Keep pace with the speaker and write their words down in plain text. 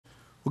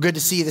Well, good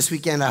to see you this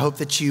weekend. I hope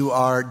that you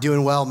are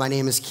doing well. My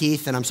name is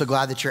Keith, and I'm so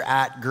glad that you're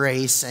at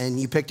Grace, and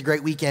you picked a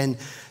great weekend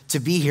to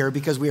be here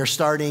because we are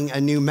starting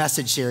a new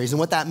message series. And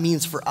what that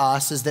means for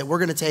us is that we're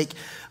going to take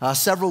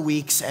several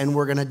weeks and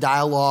we're going to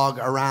dialogue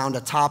around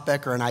a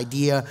topic or an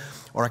idea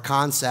or a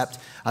concept.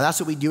 That's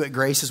what we do at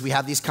Grace is we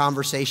have these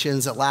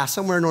conversations that last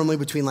somewhere normally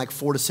between like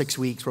 4 to 6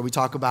 weeks where we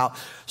talk about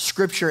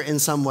scripture in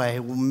some way.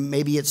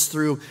 Maybe it's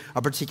through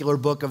a particular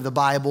book of the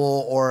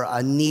Bible or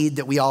a need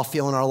that we all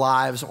feel in our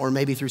lives, or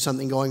maybe through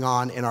something going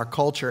on in our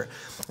culture.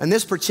 And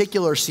this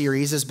particular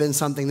series has been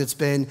something that's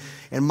been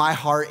in my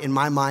heart, in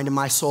my mind, in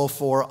my soul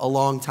for a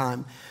long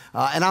time.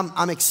 And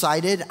I'm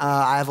excited.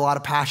 I have a lot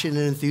of passion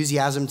and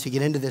enthusiasm to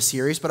get into this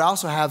series, but I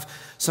also have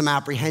some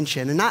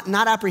apprehension. And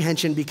not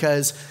apprehension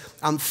because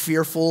I'm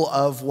fearful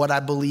of what I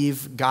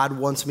believe God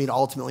wants me to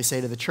ultimately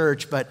say to the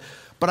church, but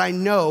I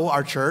know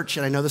our church,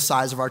 and I know the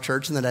size of our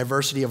church and the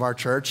diversity of our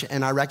church,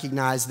 and I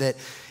recognize that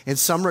in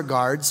some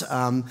regards,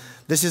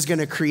 this is going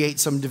to create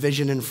some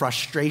division and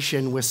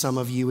frustration with some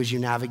of you as you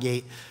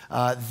navigate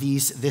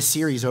this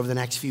series over the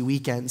next few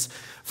weekends.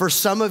 For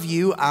some of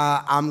you,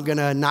 I'm going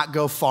to not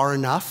go far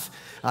enough.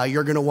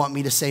 You're going to want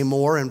me to say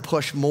more and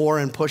push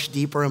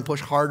deeper and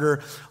push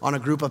harder on a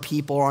group of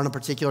people or on a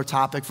particular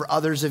topic. For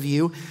others of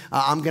you,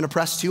 I'm going to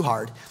press too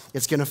hard.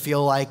 It's going to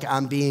feel like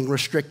I'm being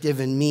restrictive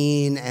and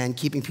mean and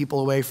keeping people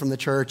away from the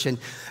church. And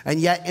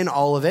yet in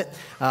all of it,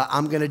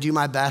 I'm going to do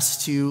my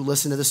best to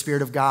listen to the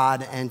Spirit of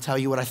God and tell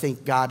you what I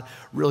think God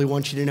really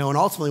wants you to know, and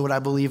ultimately what I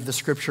believe the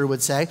Scripture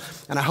would say.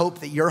 And I hope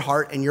that your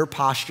heart and your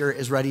posture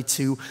is ready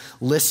to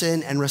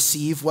listen and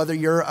receive, whether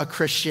you're a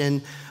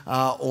Christian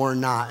or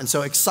not. And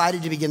so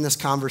excited to begin this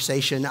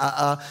conversation.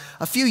 A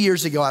few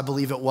years ago, I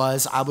believe it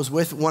was, I was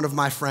with one of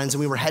my friends and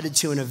we were headed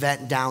to an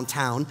event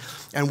downtown.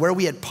 And where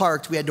we had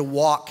parked, we had to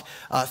walk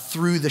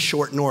through the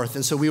Short North.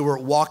 And so we were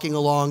walking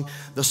along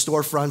the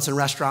storefronts and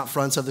restaurant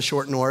fronts of the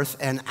Short North.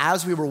 And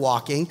as we were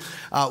walking,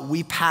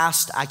 we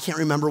passed, I can't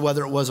remember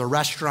whether it was a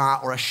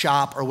restaurant or a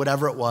shop or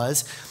whatever it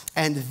was.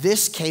 And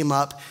this came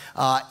up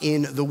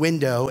in the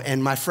window.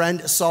 And my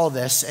friend saw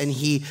this, and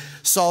he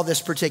saw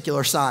this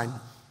particular sign.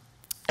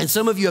 And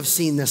some of you have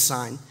seen this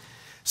sign.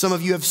 Some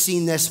of you have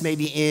seen this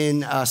maybe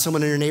in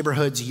someone in your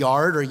neighborhood's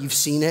yard, or you've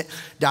seen it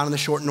down in the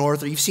Short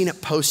North, or you've seen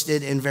it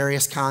posted in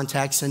various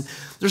contexts. And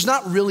there's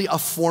not really a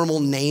formal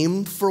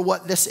name for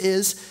what this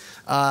is,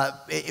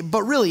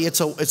 but really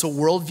it's a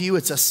worldview.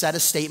 It's a set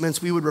of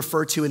statements. We would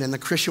refer to it in the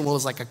Christian world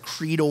as like a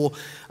creedal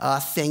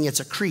thing.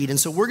 It's a creed. And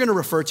so we're going to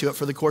refer to it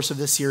for the course of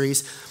this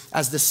series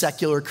as the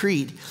secular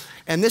creed.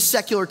 And this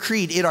secular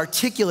creed, it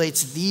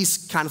articulates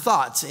these kind of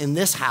thoughts. In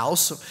this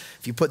house,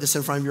 if you put this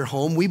in front of your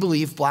home, we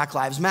believe Black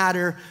lives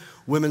matter,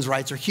 women's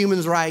rights are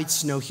human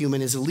rights, no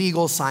human is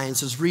illegal,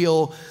 science is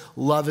real,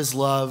 love is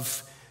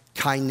love,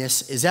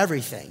 kindness is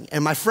everything.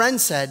 And my friend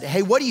said,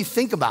 hey, what do you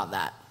think about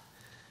that?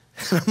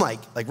 And I'm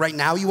like right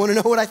now you want to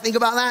know what I think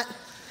about that?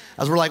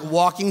 As we're like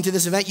walking to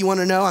this event, you want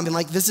to know? I mean,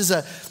 like this is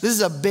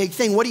a big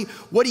thing. What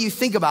do you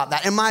think about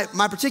that? And my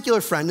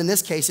particular friend in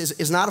this case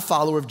is not a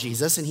follower of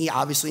Jesus, and he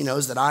obviously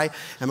knows that I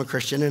am a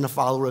Christian and a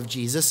follower of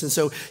Jesus. And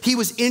so he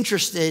was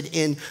interested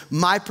in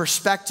my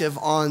perspective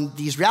on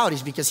these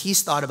realities because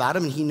he's thought about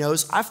them and he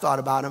knows I've thought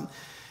about them.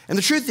 And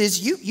the truth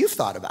is, you've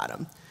thought about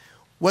them.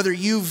 Whether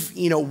you've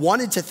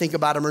wanted to think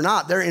about them or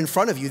not, they're in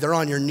front of you. They're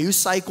on your news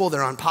cycle.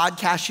 They're on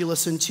podcasts you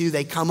listen to.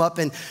 They come up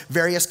in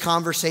various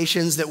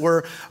conversations that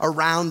we're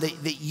around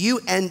that you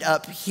end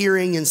up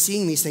hearing and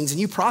seeing these things, and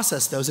you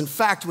process those. In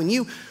fact, when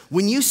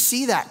you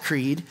see that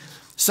creed,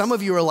 some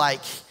of you are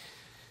like,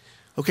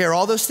 okay, are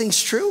all those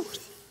things true?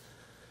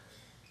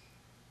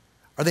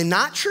 Are they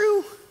not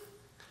true?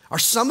 Are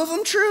some of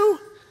them true?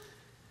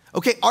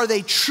 Okay, are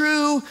they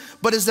true,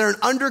 but is there an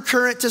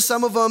undercurrent to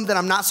some of them that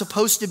I'm not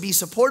supposed to be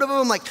supportive of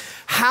them? Like,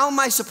 how am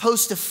I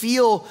supposed to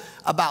feel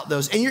about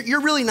those? And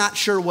you're really not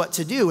sure what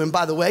to do. And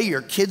by the way,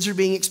 your kids are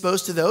being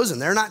exposed to those,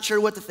 and they're not sure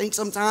what to think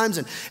sometimes.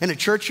 And in a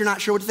church, you're not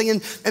sure what to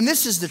think. And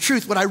this is the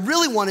truth. What I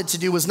really wanted to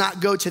do was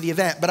not go to the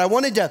event, but I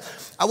wanted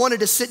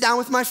to sit down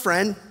with my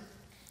friend,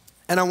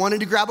 and I wanted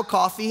to grab a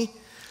coffee,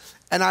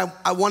 and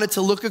I wanted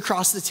to look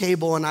across the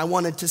table, and I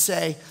wanted to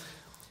say,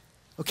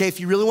 okay,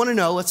 if you really want to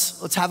know,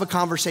 let's have a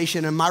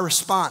conversation. And my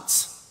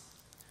response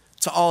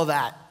to all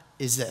that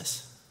is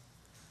this.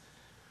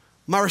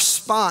 My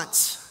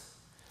response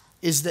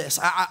is this.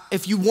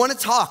 If you want to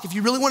talk, if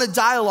you really want to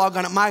dialogue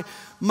on it,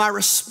 my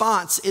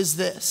response is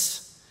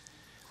this.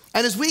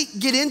 And as we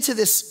get into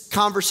this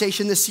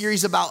conversation, this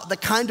series about the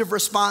kind of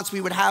response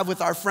we would have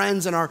with our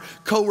friends and our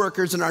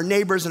coworkers and our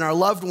neighbors and our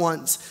loved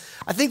ones,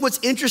 I think what's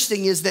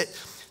interesting is that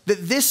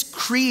this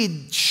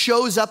creed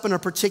shows up in a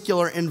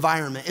particular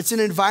environment. It's an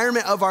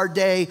environment of our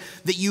day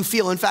that you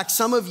feel. In fact,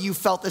 some of you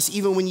felt this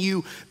even when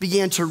you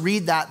began to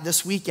read that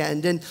this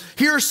weekend. And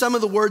here are some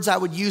of the words I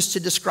would use to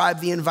describe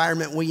the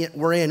environment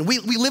we're in. We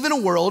live in a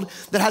world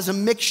that has a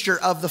mixture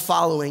of the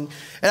following.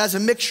 It has a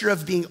mixture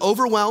of being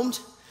overwhelmed,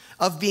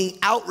 of being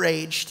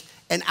outraged,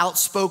 and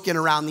outspoken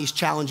around these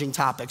challenging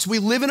topics. We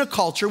live in a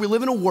culture, we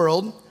live in a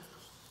world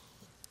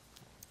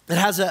that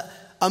has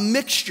a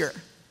mixture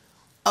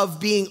of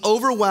being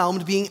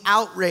overwhelmed, being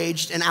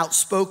outraged, and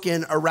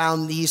outspoken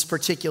around these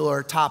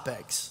particular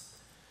topics.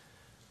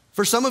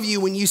 For some of you,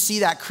 when you see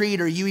that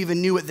creed or you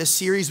even knew what this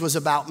series was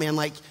about, man,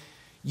 like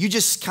you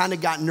just kind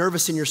of got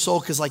nervous in your soul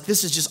because like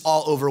this is just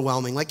all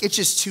overwhelming. Like it's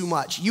just too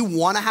much. You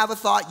want to have a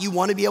thought, you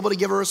want to be able to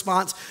give a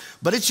response,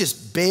 but it's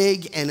just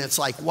big and it's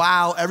like,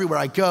 wow, everywhere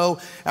I go,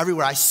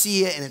 everywhere I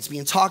see it and it's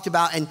being talked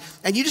about and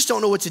you just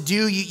don't know what to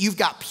do. You've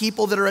got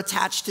people that are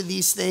attached to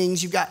these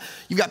things. You've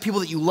got people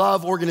that you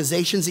love,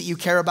 organizations that you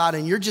care about,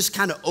 and you're just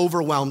kind of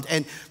overwhelmed.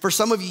 And for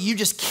some of you, you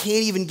just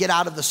can't even get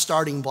out of the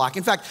starting block.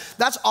 In fact,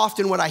 that's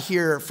often what I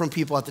hear from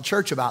people at the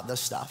church about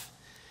this stuff.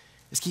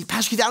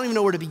 Pastor Keith, I don't even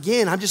know where to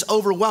begin. I'm just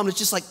overwhelmed. It's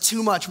just like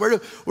too much. Where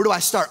do I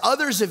start?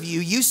 Others of you,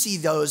 you see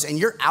those and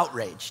you're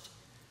outraged.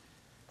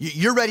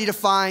 You're ready to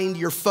find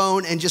your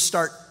phone and just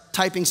start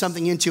typing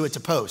something into it to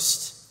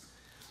post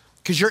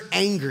because you're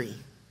angry,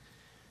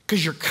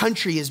 because your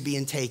country is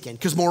being taken,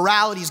 because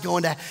morality is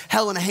going to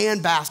hell in a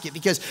handbasket,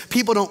 because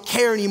people don't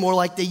care anymore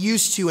like they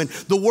used to, and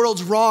the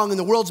world's wrong and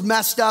the world's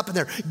messed up and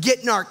they're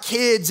getting our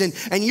kids,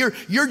 and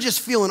you're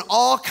just feeling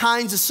all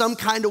kinds of some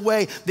kind of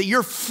way that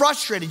you're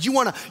frustrated. You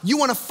wanna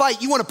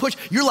fight, you wanna push.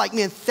 You're like,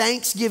 man,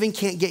 Thanksgiving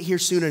can't get here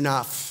soon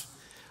enough.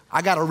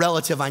 I got a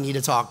relative I need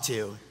to talk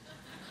to,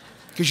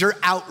 because you're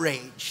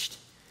outraged.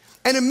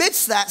 And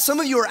amidst that,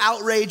 some of you are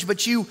outraged,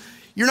 but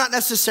you're not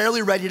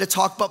necessarily ready to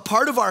talk, but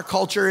part of our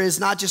culture is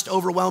not just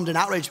overwhelmed and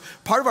outraged.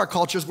 Part of our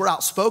culture is we're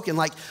outspoken,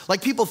 like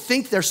people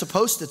think they're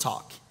supposed to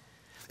talk.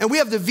 And we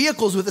have the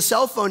vehicles with the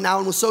cell phone now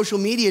and with social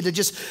media to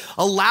just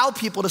allow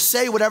people to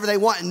say whatever they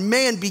want. And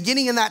man,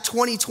 beginning in that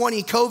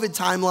 2020 COVID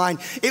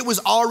timeline, it was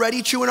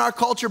already true in our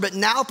culture, but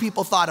now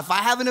people thought, if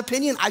I have an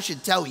opinion, I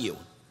should tell you.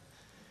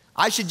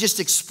 I should just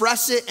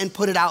express it and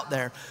put it out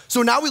there.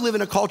 So now we live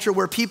in a culture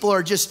where people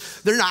are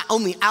they're not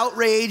only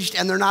outraged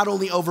and they're not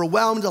only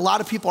overwhelmed, a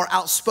lot of people are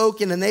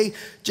outspoken and they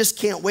just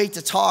can't wait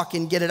to talk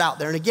and get it out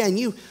there. And again,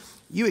 you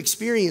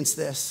experience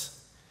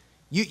this.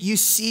 You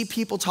see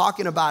people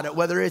talking about it,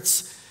 whether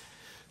it's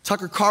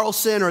Tucker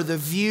Carlson or The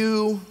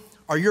View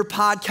or your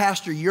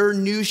podcast or your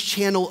news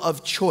channel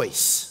of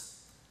choice.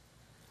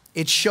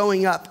 It's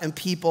showing up and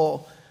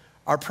people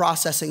are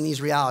processing these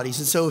realities.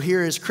 And so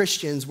here as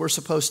Christians, we're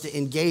supposed to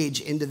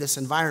engage into this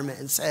environment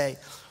and say,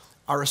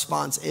 our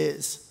response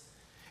is.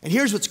 And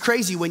here's what's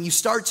crazy, when you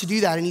start to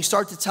do that and you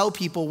start to tell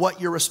people what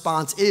your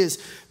response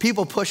is,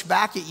 people push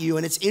back at you,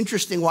 and it's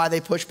interesting why they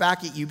push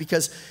back at you,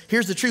 because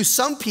here's the truth.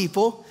 Some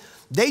people,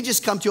 they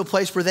just come to a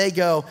place where they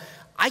go,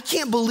 I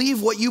can't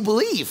believe what you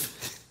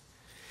believe.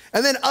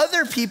 And then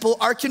other people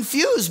are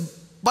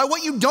confused by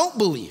what you don't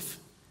believe.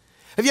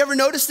 Have you ever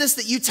noticed this,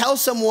 that you tell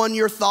someone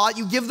your thought,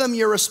 you give them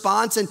your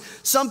response, and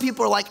some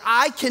people are like,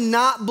 I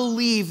cannot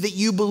believe that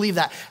you believe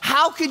that.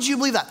 How could you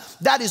believe that?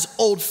 That is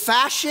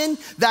old-fashioned,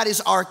 that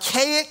is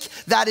archaic,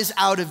 that is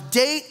out of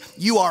date.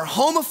 You are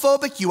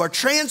homophobic, you are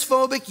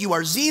transphobic, you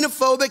are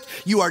xenophobic,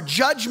 you are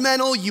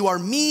judgmental, you are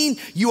mean,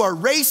 you are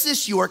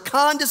racist, you are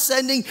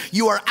condescending,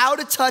 you are out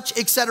of touch,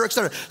 etc.,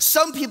 etc.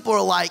 Some people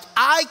are like,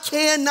 I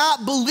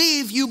cannot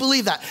believe you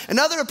believe that. And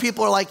other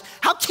people are like,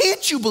 how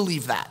can't you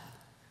believe that?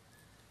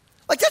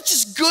 Like, that's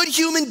just good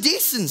human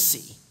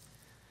decency.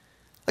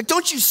 Like,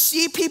 don't you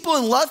see people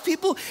and love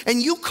people and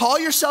you call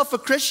yourself a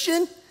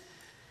Christian?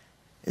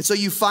 And so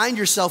you find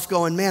yourself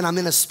going, man, I'm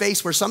in a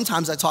space where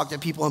sometimes I talk to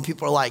people and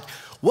people are like,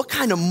 what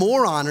kind of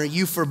moron are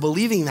you for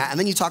believing that? And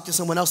then you talk to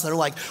someone else and they're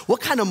like,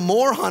 what kind of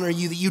moron are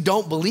you that you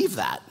don't believe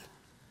that?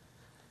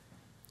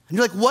 And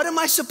you're like, what am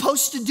I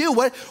supposed to do?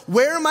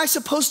 Where am I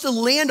supposed to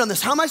land on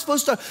this? How am I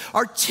supposed to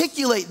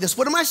articulate this?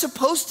 What am I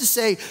supposed to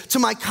say to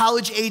my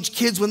college-age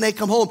kids when they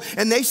come home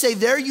and they say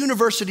their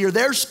university or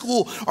their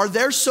school or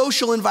their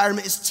social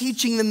environment is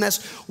teaching them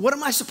this? What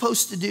am I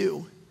supposed to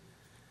do?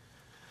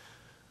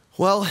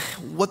 Well,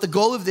 what the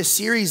goal of this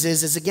series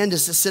is again,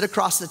 just to sit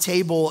across the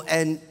table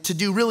and to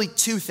do really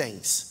two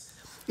things.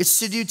 It's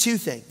to do two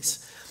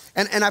things.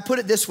 And I put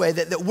it this way,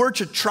 that we're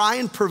to try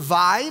and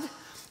provide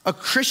a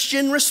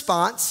Christian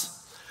response,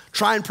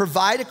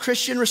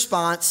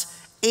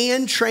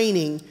 and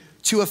training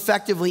to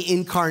effectively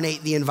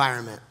incarnate the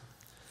environment.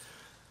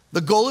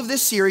 The goal of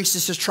this series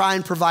is to try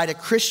and provide a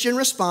Christian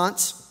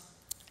response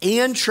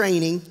and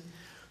training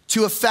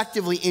to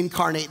effectively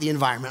incarnate the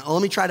environment. Well,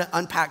 let me try to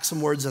unpack some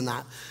words on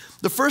that.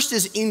 The first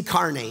is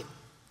incarnate.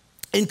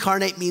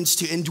 Incarnate means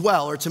to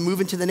indwell or to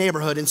move into the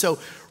neighborhood. And so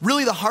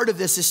really the heart of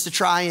this is to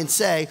try and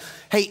say,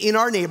 hey, in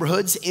our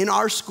neighborhoods, in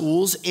our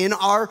schools, in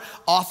our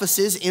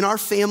offices, in our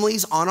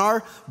families, on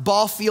our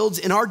ball fields,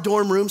 in our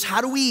dorm rooms,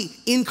 how do we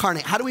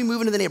incarnate? How do we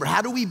move into the neighborhood?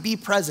 How do we be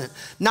present?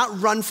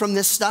 Not run from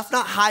this stuff,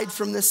 not hide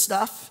from this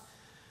stuff,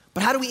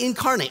 but how do we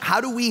incarnate?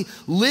 How do we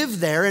live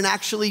there and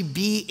actually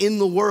be in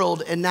the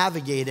world and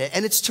navigate it?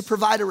 And it's to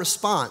provide a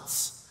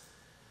response.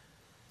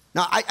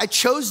 Now, I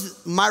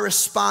chose my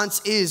response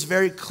is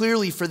very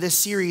clearly for this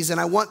series, and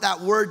I want that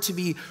word to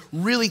be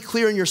really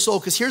clear in your soul,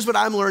 because here's what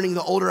I'm learning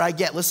the older I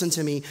get. Listen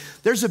to me.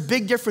 There's a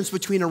big difference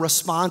between a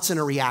response and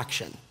a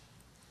reaction.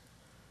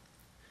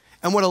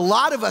 And what a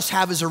lot of us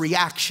have is a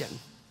reaction.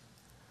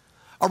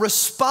 A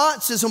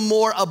response is a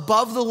more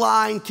above the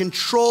line,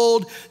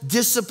 controlled,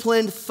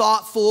 disciplined,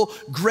 thoughtful,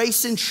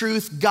 grace and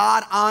truth,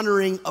 God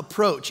honoring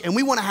approach. And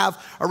we want to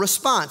have a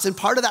response. And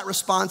part of that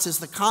response is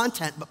the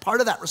content, but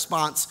part of that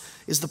response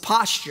is the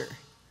posture.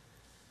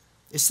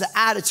 It's the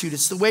attitude,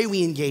 it's the way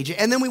we engage it.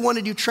 And then we want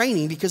to do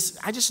training, because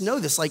I just know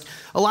this, like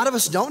a lot of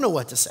us don't know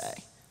what to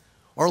say.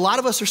 Or a lot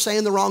of us are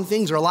saying the wrong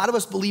things, or a lot of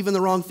us believe in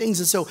the wrong things.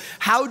 And so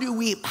how do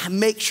we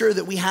make sure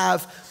that we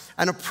have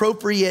an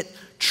appropriate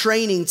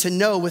training to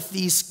know with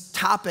these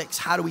topics,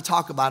 how do we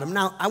talk about them?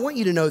 Now, I want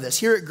you to know this.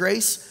 Here at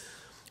Grace,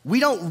 we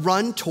don't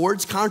run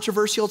towards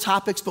controversial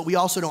topics, but we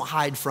also don't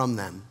hide from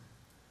them.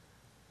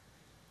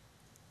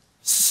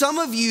 Some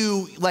of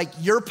you, like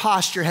your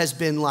posture has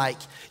been like,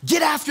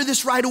 get after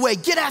this right away,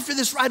 get after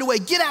this right away,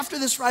 get after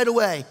this right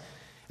away.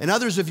 And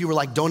others of you were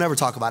like, don't ever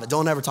talk about it,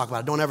 don't ever talk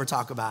about it, don't ever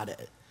talk about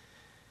it.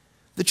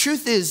 The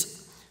truth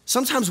is,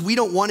 sometimes we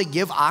don't want to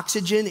give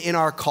oxygen in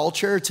our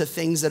culture to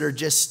things that are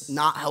just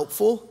not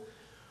helpful,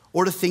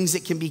 or to things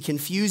that can be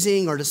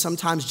confusing, or to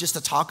sometimes just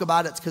to talk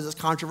about it because it's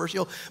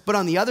controversial. But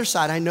on the other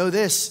side, I know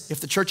this, if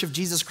the Church of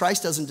Jesus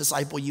Christ doesn't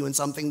disciple you in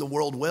something, the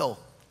world will.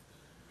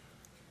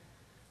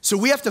 So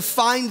we have to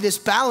find this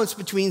balance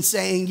between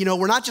saying,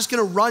 we're not just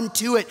gonna run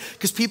to it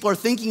because people are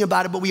thinking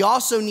about it, but we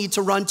also need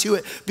to run to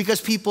it because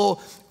people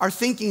are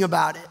thinking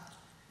about it.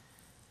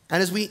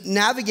 And as we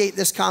navigate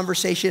this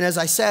conversation, as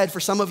I said, for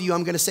some of you,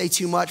 I'm gonna say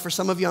too much. For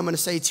some of you, I'm gonna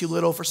say too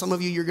little. For some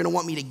of you, you're gonna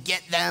want me to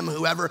get them,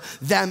 whoever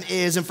them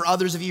is. And for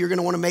others of you, you're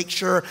gonna wanna make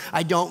sure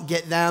I don't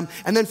get them.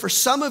 And then for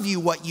some of you,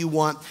 what you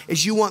want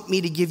is you want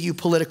me to give you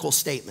political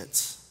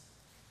statements.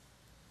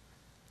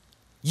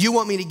 You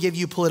want me to give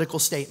you political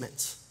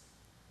statements.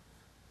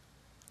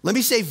 Let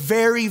me say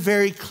very,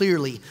 very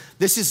clearly,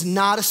 this is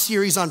not a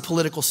series on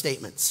political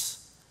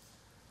statements.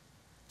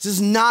 This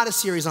is not a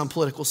series on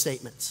political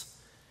statements.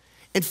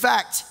 In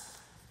fact,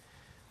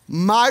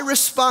 my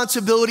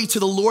responsibility to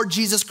the Lord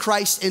Jesus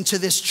Christ and to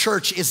this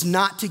church is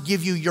not to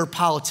give you your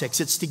politics,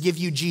 it's to give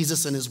you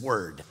Jesus and his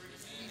word.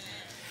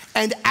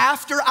 And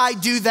after I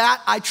do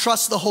that, I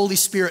trust the Holy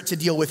Spirit to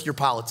deal with your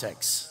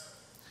politics.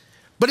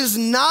 But it's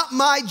not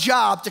my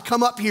job to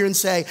come up here and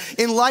say,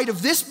 in light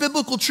of this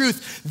biblical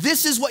truth,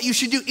 this is what you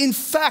should do. In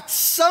fact,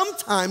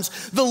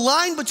 sometimes the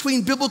line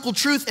between biblical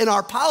truth and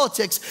our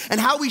politics and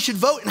how we should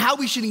vote and how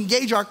we should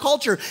engage our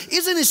culture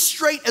isn't as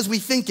straight as we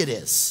think it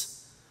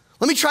is.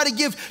 Let me try to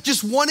give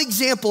just one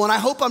example, and I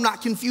hope I'm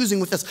not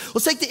confusing with this.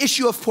 Let's take the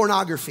issue of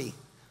pornography.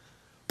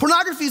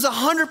 Pornography is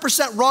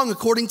 100% wrong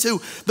according to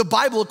the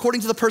Bible,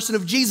 according to the person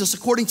of Jesus,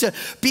 according to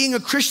being a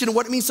Christian and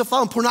what it means to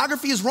follow him.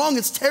 Pornography is wrong,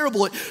 it's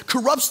terrible, it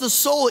corrupts the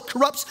soul, it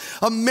corrupts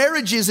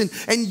marriages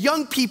and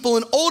young people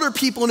and older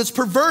people, and it's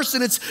perverse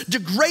and it's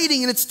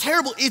degrading and it's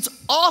terrible, it's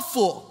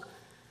awful.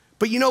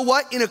 But you know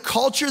what? In a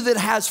culture that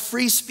has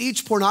free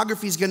speech,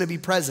 pornography is gonna be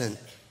present.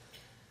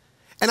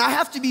 And I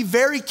have to be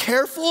very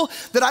careful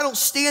that I don't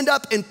stand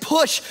up and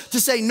push to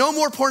say no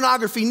more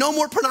pornography, no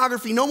more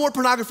pornography, no more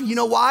pornography. You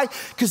know why?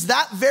 Because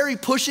that very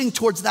pushing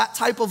towards that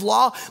type of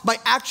law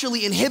might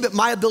actually inhibit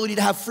my ability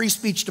to have free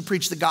speech to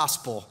preach the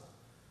gospel.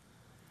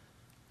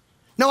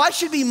 Now, I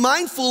should be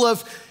mindful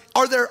of,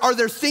 are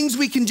there things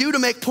we can do to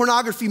make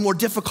pornography more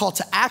difficult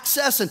to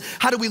access? And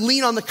how do we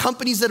lean on the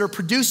companies that are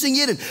producing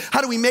it? And how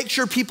do we make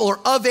sure people are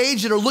of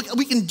age that are looking?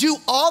 We can do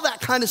all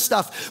that kind of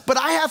stuff. But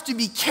I have to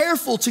be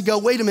careful to go,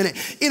 wait a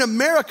minute. In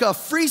America, a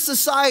free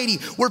society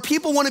where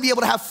people want to be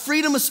able to have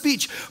freedom of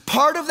speech,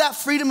 part of that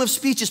freedom of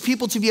speech is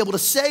people to be able to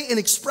say and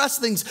express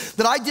things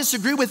that I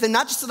disagree with, and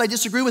not just that I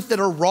disagree with, that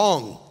are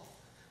wrong.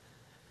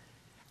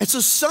 And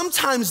so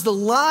sometimes the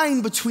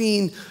line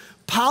between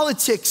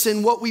politics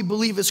and what we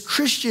believe as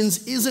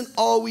Christians isn't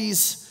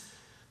always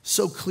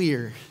so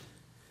clear.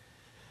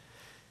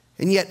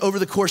 And yet, over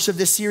the course of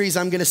this series,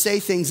 I'm gonna say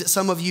things that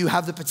some of you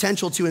have the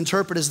potential to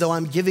interpret as though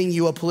I'm giving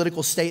you a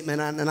political statement,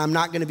 and I'm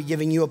not gonna be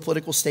giving you a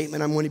political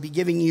statement. I'm gonna be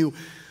giving you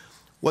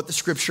what the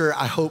scripture,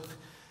 I hope,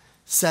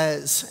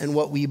 says and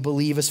what we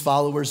believe as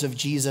followers of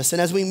Jesus. And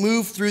as we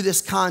move through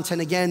this content,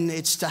 again,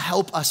 it's to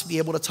help us be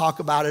able to talk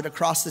about it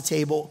across the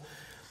table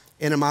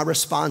in a my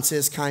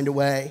responses kind of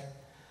way.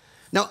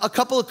 Now, a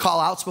couple of call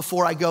outs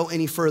before I go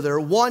any further.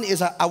 One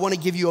is I want to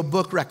give you a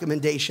book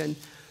recommendation.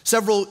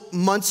 Several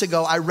months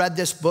ago, I read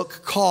this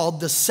book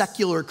called The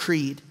Secular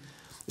Creed.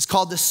 It's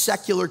called The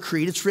Secular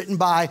Creed. It's written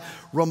by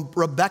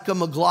Rebecca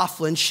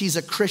McLaughlin. She's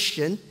a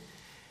Christian.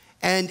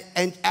 And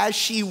as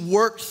she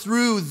worked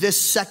through this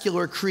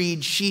secular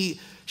creed, she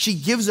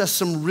gives us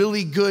some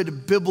really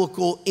good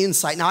biblical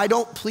insight. Now,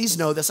 please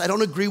know this, I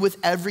don't agree with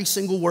every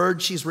single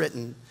word she's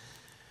written.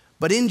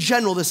 But in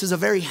general, this is a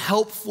very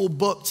helpful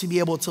book to be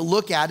able to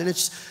look at, and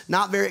it's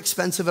not very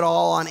expensive at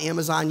all on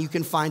Amazon. You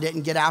can find it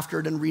and get after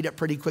it and read it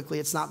pretty quickly.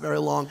 It's not very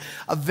long.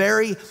 A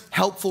very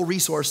helpful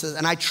resource,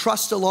 and I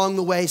trust along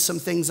the way some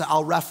things that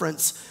I'll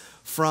reference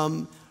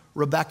from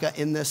Rebecca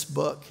in this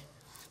book.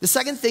 The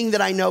second thing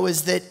that I know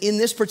is that in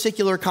this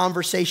particular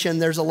conversation,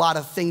 there's a lot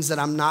of things that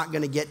I'm not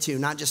gonna get to,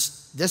 not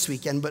just this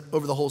weekend, but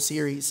over the whole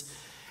series.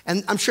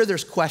 And I'm sure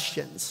there's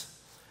questions.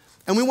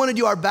 And we want to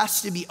do our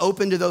best to be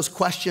open to those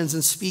questions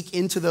and speak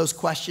into those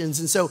questions.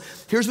 And so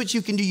here's what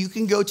you can do. You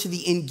can go to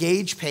the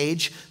Engage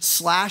page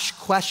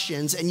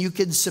 /questions and you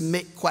can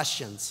submit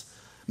questions.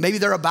 Maybe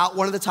they're about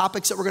one of the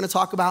topics that we're going to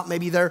talk about.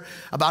 Maybe they're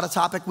about a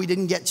topic we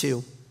didn't get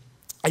to.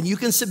 And you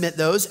can submit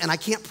those, and I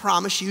can't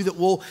promise you that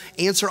we'll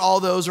answer all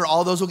those or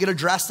all those will get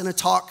addressed in a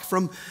talk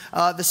from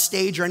the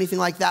stage or anything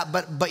like that.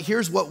 But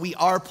here's what we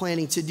are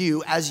planning to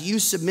do. As you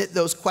submit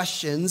those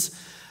questions,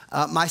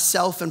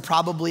 myself and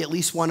probably at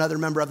least one other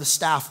member of the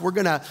staff, we're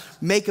gonna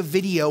make a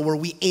video where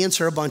we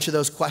answer a bunch of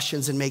those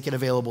questions and make it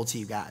available to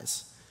you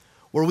guys.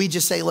 Where we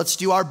just say, let's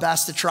do our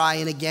best to try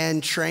and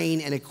again,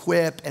 train and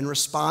equip and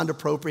respond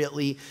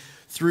appropriately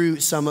through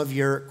some of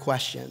your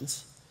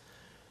questions.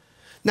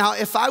 Now,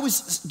 if I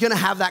was gonna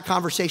have that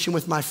conversation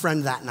with my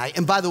friend that night,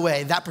 and by the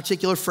way, that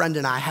particular friend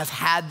and I have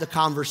had the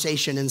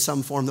conversation in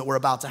some form that we're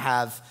about to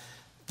have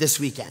this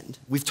weekend.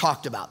 We've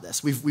talked about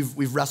this.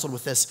 We've wrestled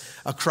with this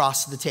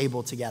across the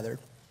table together.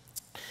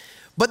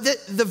 But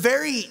the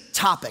very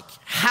topic,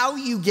 how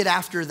you get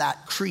after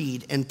that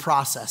creed and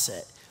process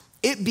it,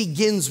 it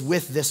begins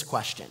with this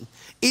question.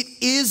 It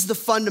is the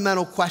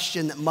fundamental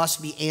question that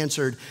must be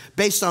answered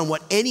based on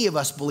what any of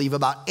us believe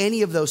about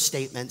any of those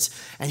statements.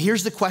 And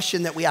here's the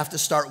question that we have to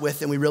start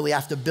with and we really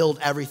have to build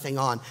everything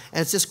on.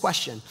 And it's this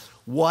question: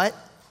 what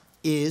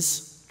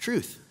is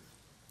truth?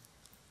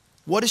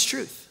 What is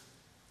truth?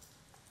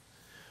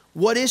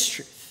 What is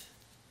truth?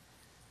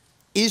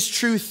 Is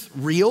truth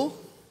real?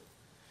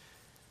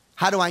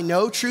 How do I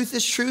know truth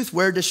is truth?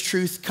 Where does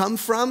truth come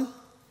from?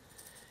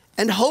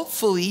 And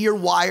hopefully you're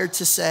wired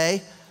to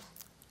say,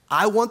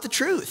 I want the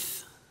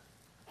truth.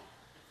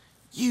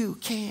 You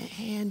can't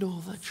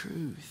handle the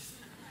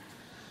truth.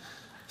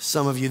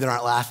 Some of you that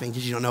aren't laughing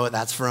because you don't know what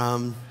that's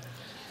from.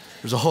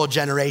 There's a whole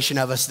generation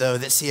of us, though,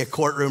 that see a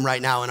courtroom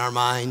right now in our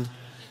mind.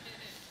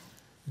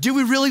 Do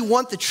we really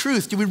want the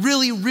truth? Do we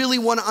really, really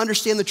want to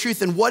understand the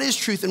truth? And what is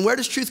truth? And where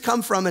does truth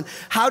come from? And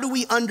how do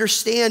we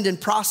understand and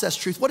process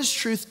truth? What does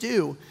truth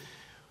do?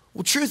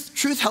 Well,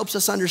 truth helps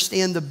us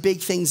understand the big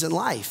things in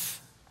life.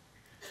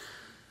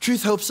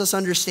 Truth helps us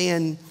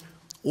understand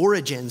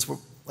origins,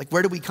 like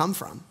where do we come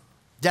from?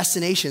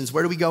 Destinations,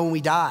 where do we go when we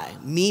die?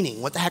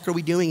 Meaning, what the heck are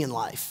we doing in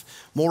life?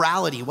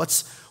 Morality,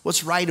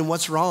 what's right and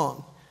what's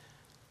wrong?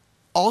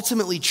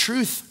 Ultimately,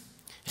 truth,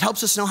 it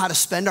helps us know how to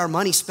spend our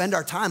money, spend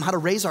our time, how to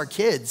raise our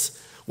kids.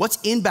 What's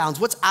in bounds?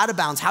 What's out of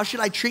bounds? How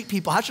should I treat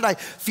people? How should I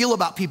feel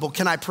about people?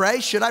 Can I pray?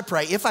 Should I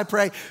pray? If I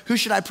pray, who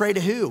should I pray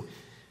to who?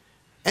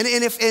 And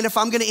if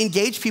I'm gonna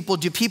engage people,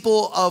 do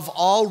people of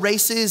all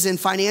races and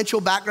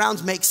financial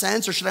backgrounds make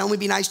sense? Or should I only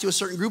be nice to a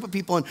certain group of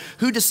people? And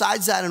who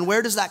decides that and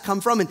where does that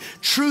come from? And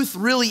truth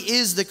really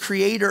is the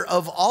creator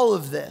of all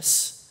of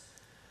this.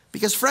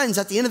 Because friends,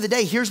 at the end of the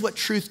day, here's what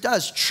truth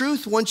does.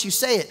 Truth, once you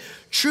say it,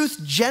 truth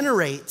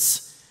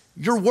generates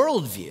your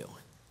worldview.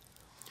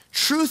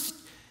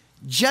 Truth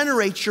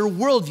generates your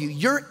worldview.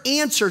 Your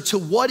answer to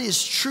what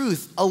is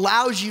truth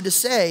allows you to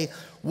say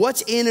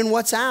what's in and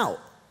what's out.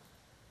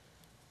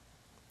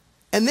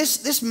 And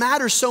this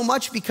matters so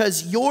much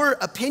because your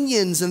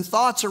opinions and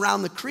thoughts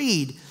around the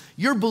creed,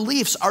 your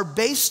beliefs are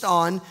based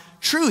on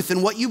truth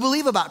and what you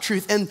believe about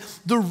truth. And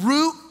the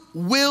root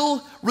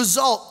will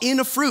result in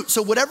a fruit.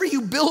 So whatever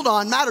you build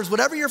on matters.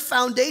 Whatever your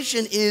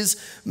foundation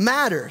is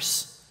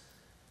matters.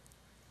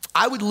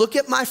 I would look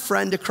at my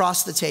friend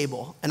across the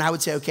table and I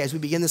would say, okay, as we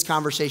begin this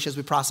conversation, as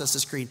we process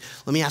this creed,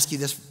 let me ask you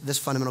this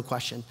fundamental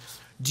question.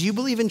 Do you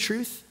believe in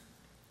truth?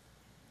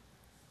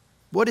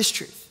 What is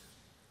truth?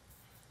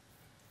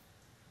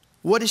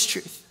 What is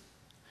truth?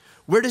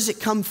 Where does it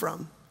come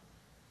from?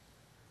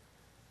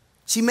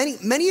 See,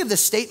 many of the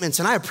statements,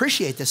 and I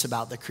appreciate this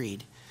about the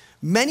creed,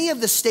 many of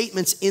the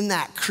statements in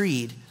that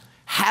creed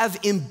have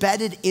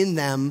embedded in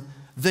them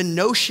the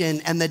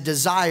notion and the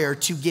desire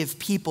to give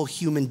people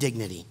human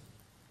dignity.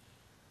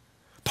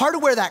 Part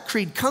of where that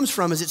creed comes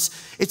from is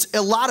it's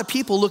a lot of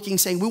people looking,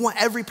 saying, we want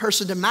every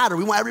person to matter.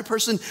 We want every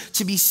person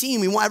to be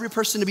seen. We want every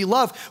person to be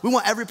loved. We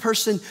want every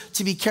person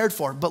to be cared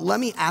for. But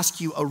let me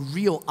ask you a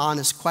real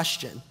honest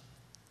question.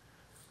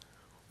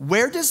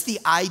 Where does the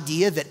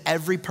idea that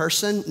every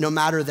person, no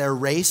matter their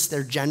race,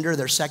 their gender,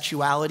 their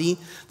sexuality,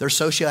 their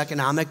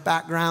socioeconomic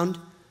background,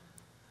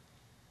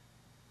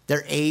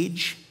 their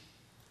age,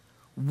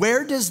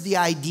 where does the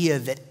idea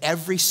that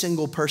every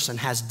single person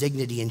has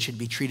dignity and should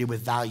be treated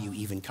with value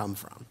even come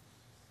from?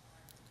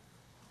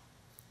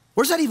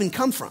 Where's that even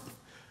come from?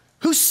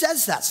 Who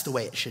says that's the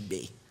way it should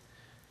be?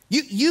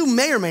 You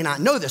may or may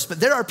not know this, but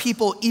there are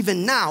people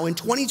even now in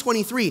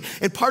 2023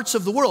 in parts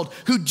of the world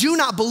who do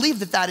not believe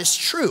that that is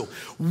true.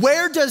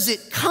 Where does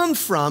it come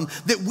from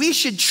that we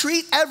should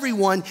treat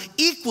everyone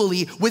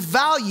equally with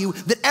value,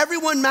 that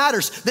everyone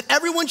matters, that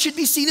everyone should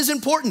be seen as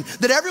important,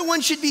 that everyone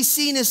should be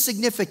seen as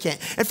significant?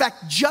 In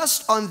fact,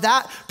 just on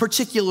that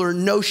particular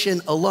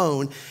notion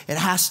alone, it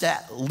has to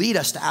lead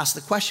us to ask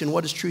the question,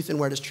 what is truth and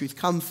where does truth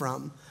come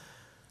from?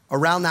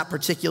 Around that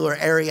particular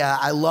area,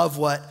 I love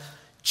what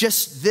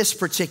just this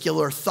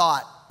particular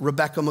thought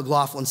Rebecca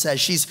McLaughlin says.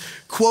 She's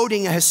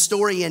quoting a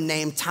historian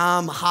named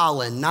Tom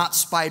Holland, not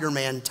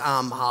Spider-Man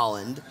Tom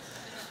Holland,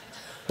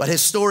 but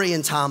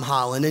historian Tom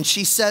Holland. And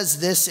she says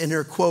this in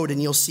her quote,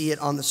 and you'll see it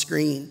on the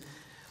screen,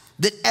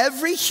 that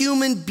every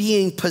human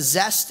being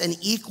possessed an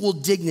equal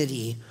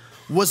dignity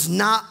was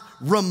not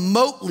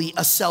remotely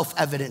a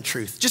self-evident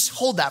truth. Just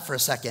hold that for a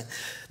second.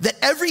 That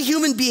every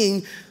human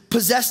being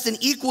possessed an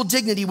equal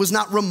dignity was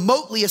not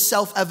remotely a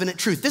self-evident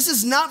truth. This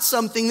is not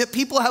something that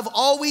people have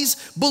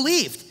always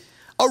believed.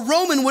 A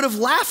Roman would have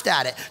laughed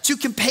at it. To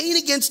campaign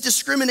against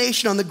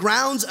discrimination on the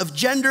grounds of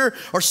gender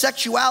or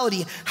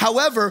sexuality,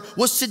 however,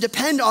 was to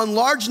depend on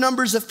large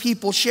numbers of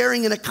people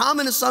sharing in a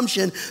common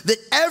assumption that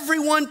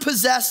everyone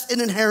possessed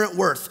an inherent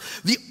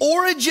worth. The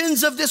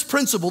origins of this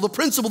principle, the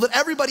principle that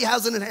everybody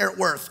has an inherent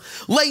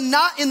worth, lay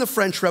not in the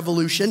French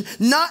Revolution,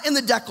 not in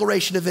the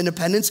Declaration of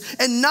Independence,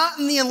 and not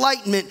in the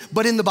Enlightenment,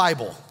 but in the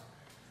Bible.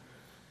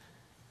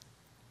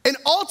 And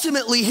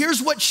ultimately,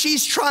 here's what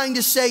she's trying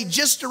to say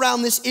just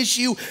around this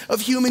issue of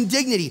human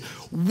dignity.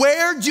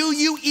 Where do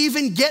you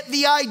even get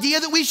the idea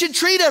that we should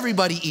treat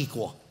everybody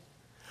equal?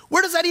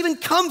 Where does that even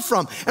come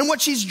from? And what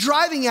she's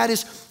driving at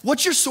is,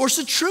 what's your source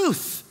of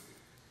truth?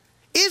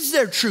 Is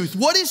there truth?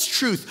 What is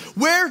truth?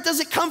 Where does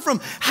it come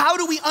from? How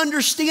do we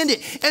understand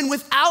it? And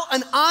without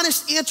an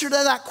honest answer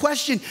to that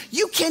question,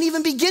 you can't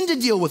even begin to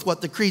deal with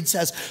what the creed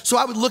says. So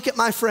I would look at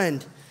my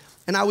friend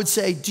and I would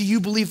say, do you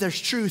believe there's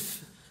truth?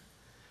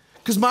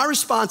 Because my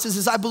response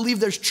is I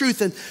believe there's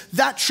truth, and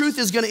that truth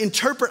is going to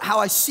interpret how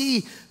I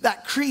see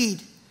that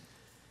creed.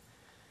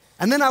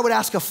 And then I would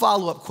ask a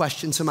follow-up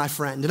question to my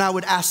friend, and I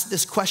would ask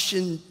this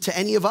question to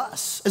any of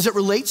us as it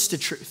relates to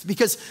truth,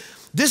 because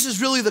this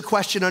is really the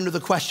question under the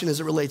question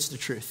as it relates to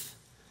truth.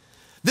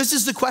 This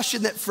is the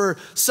question that for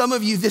some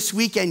of you this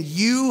weekend,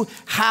 you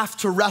have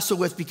to wrestle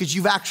with because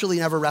you've actually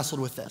never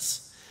wrestled with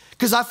this.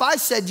 Because if I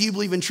said, do you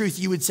believe in truth,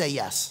 you would say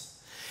yes.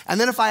 And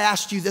then if I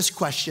asked you this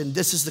question,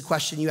 this is the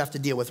question you have to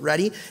deal with.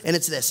 Ready? And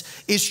it's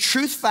this. Is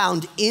truth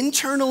found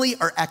internally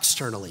or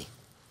externally?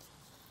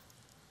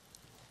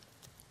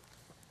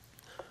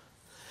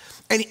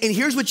 And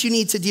here's what you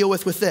need to deal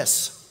with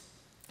this.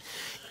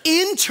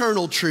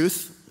 Internal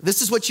truth,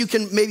 this is what you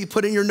can maybe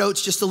put in your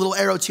notes, just a little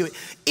arrow to it.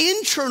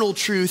 Internal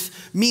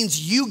truth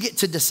means you get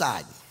to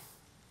decide.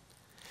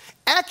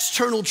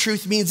 External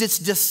truth means it's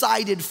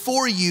decided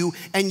for you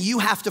and you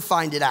have to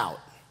find it out.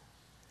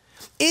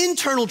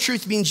 Internal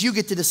truth means you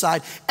get to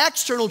decide.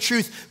 External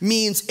truth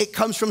means it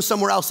comes from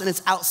somewhere else and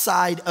it's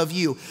outside of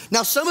you.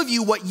 Now, some of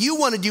you, what you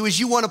want to do is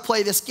you want to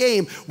play this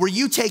game where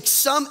you take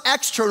some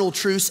external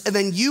truths and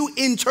then you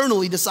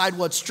internally decide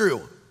what's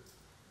true.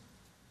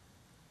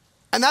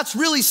 And that's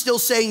really still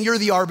saying you're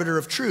the arbiter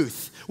of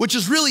truth, which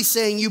is really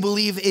saying you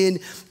believe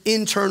in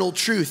internal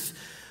truth.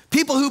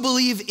 People who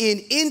believe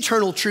in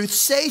internal truth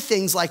say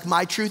things like,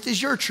 my truth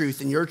is your truth,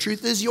 and your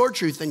truth is your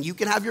truth, and you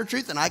can have your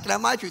truth, and I can have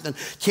my truth, and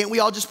can't we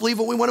all just believe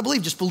what we want to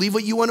believe? Just believe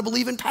what you want to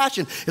believe in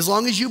passion. As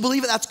long as you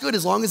believe it, that's good.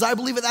 As long as I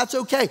believe it, that's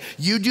okay.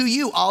 You do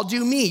you, I'll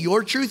do me,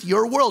 your truth,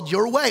 your world,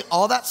 your way,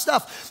 all that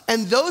stuff.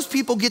 And those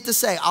people get to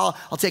say, I'll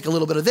take a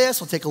little bit of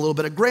this, I'll take a little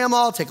bit of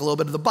grandma, I'll take a little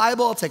bit of the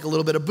Bible, I'll take a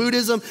little bit of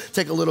Buddhism,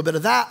 take a little bit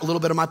of that, a little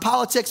bit of my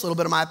politics, a little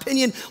bit of my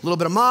opinion, a little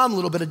bit of mom, a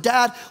little bit of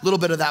dad, a little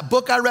bit of that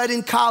book I read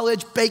in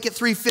college, bake it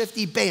 350,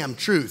 bam,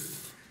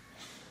 truth.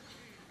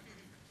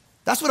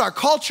 That's what our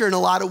culture in a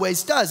lot of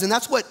ways does, and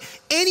that's what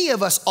any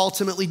of us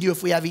ultimately do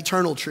if we have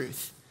eternal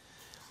truth.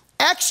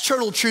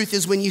 External truth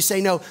is when you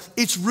say, no,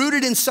 it's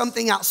rooted in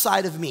something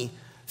outside of me.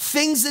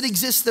 Things that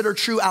exist that are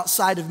true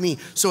outside of me.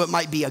 So it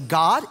might be a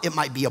God, it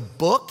might be a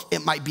book,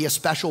 it might be a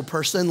special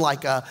person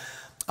like a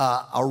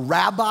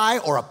rabbi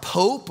or a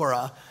pope or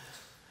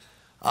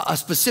a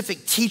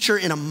specific teacher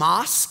in a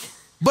mosque.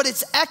 But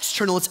it's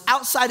external, it's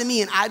outside of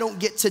me, and I don't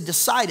get to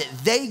decide it.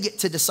 They get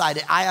to decide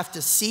it. I have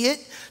to see it,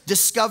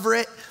 discover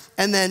it,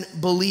 and then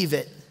believe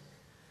it.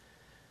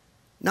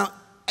 Now,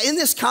 in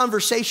this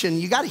conversation,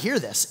 you gotta hear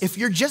this. If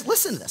you're just,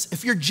 listen to this,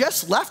 if you're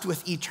just left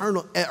with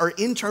eternal or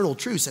internal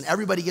truths and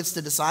everybody gets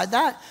to decide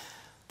that,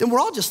 then we're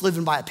all just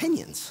living by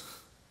opinions.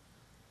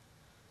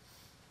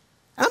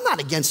 And I'm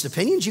not against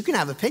opinions, you can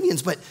have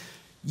opinions, but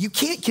you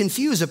can't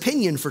confuse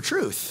opinion for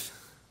truth.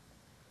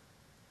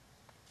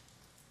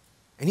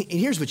 And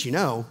here's what you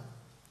know,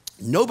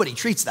 nobody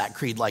treats that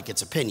creed like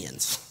it's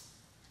opinions.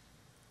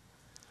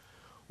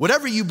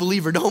 Whatever you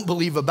believe or don't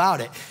believe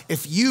about it,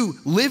 if you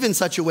live in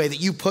such a way that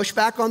you push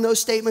back on those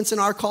statements in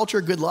our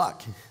culture, good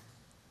luck.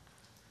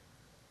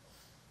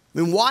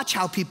 I mean, watch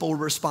how people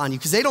respond to you,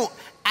 because they don't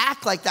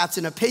act like that's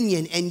an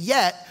opinion, and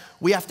yet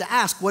we have to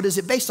ask, what is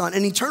it based on?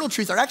 And eternal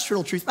truth or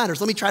external truth matters.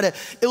 Let me try to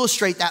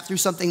illustrate that through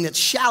something that's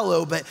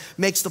shallow but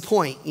makes the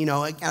point. You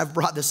know, I've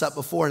brought this up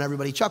before and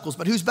everybody chuckles,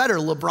 but who's better,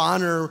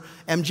 LeBron or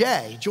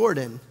MJ,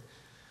 Jordan?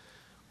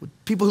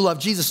 People who love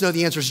Jesus know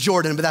the answer is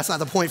Jordan, but that's not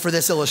the point for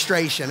this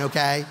illustration,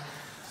 okay?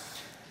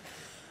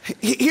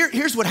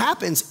 Here's what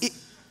happens.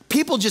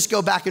 people just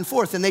go back and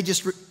forth and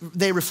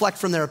they reflect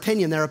from their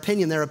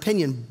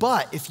opinion.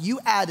 But if you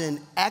add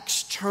an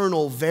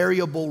external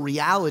variable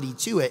reality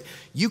to it,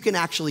 you can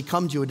actually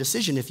come to a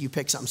decision if you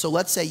pick something. So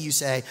let's say you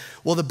say,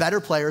 well, the better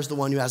player is the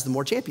one who has the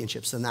more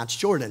championships, then that's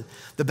Jordan.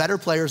 The better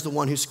player is the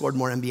one who scored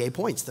more NBA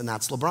points, then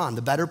that's LeBron.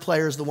 The better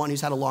player is the one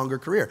who's had a longer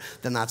career,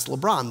 then that's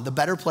LeBron. The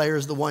better player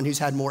is the one who's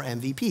had more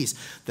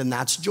MVPs, then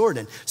that's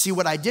Jordan. See,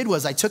 what I did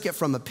was I took it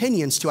from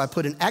opinions to I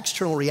put an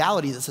external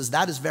reality that says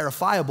that is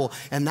verifiable,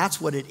 and that's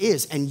what it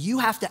is. And you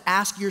have to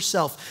ask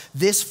yourself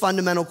this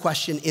fundamental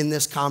question in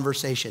this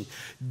conversation.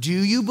 Do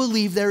you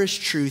believe there is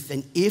truth?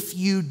 And if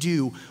you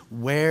do,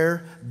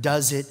 where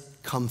does it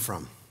come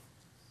from?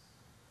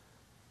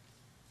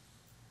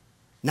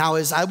 Now,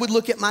 as I would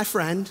look at my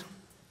friend,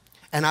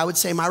 and I would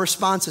say, my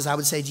response is, I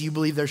would say, do you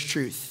believe there's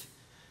truth?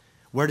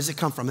 Where does it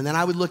come from? And then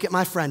I would look at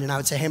my friend and I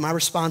would say, hey, my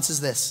response is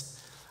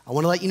this. I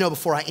want to let you know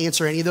before I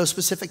answer any of those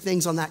specific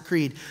things on that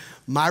creed,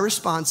 my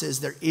response is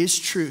there is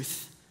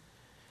truth,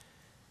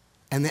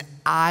 and that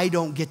I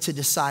don't get to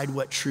decide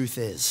what truth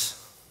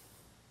is.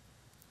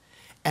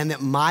 And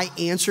that my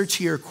answer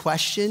to your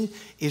question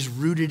is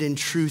rooted in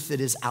truth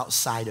that is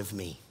outside of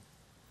me.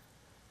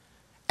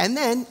 And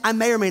then I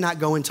may or may not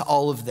go into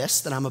all of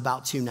this that I'm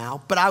about to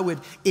now, but I would,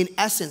 in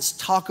essence,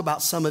 talk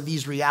about some of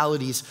these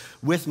realities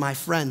with my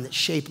friend that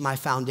shape my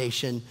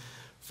foundation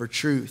for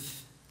truth.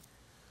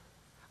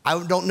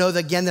 I don't know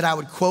that I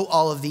would quote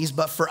all of these,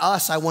 but for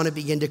us, I want to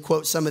begin to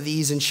quote some of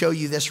these and show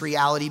you this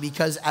reality,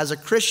 because as a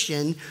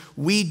Christian,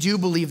 we do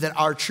believe that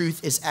our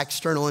truth is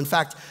external. In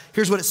fact,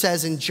 here's what it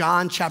says in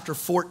John chapter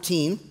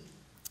 14.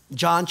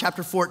 John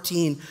chapter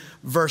 14,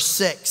 verse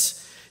 6.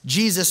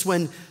 Jesus,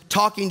 when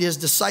talking to his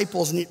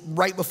disciples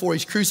right before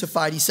he's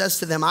crucified, he says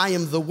to them, I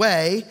am the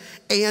way,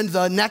 and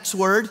the next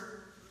word,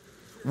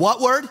 what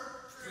word?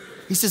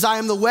 He says, I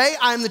am the way,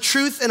 I am the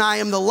truth, and I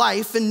am the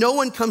life, and no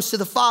one comes to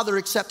the Father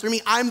except through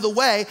me. I'm the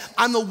way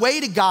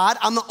to God.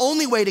 I'm the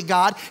only way to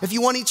God. If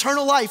you want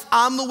eternal life,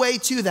 I'm the way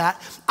to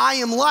that. I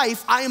am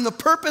life. I am the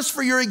purpose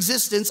for your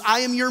existence. I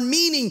am your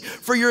meaning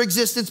for your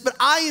existence, but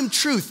I am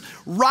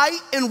truth. Right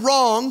and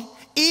wrong,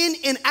 in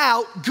and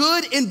out,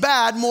 good and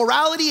bad,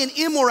 morality and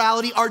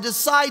immorality are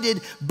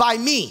decided by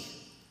me,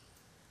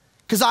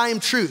 because I am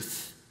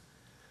truth.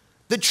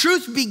 The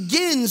truth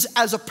begins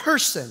as a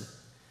person.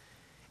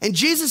 And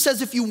Jesus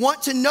says, if you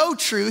want to know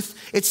truth,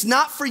 it's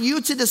not for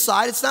you to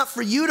decide. It's not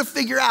for you to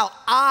figure out.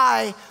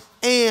 I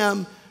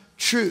am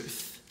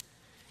truth.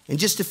 And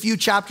just a few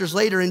chapters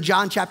later, in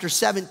John chapter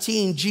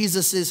 17,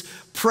 Jesus is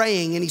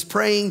praying, and he's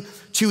praying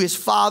to his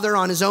Father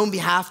on his own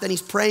behalf. Then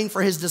he's praying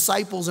for his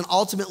disciples, and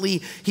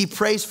ultimately he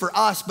prays for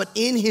us. But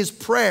in his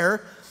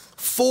prayer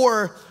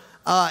for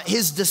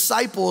his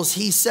disciples,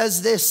 he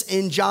says this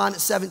in John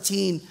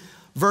 17,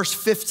 verse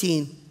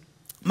 15.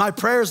 My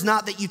prayer is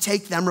not that you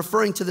take them,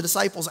 referring to the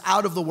disciples,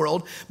 out of the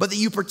world, but that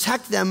you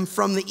protect them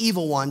from the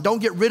evil one. Don't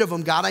get rid of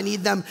them, God. I need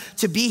them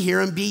to be here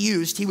and be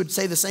used. He would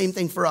say the same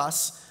thing for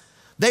us.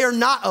 They are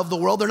not of the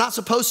world. They're not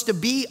supposed to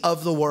be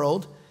of the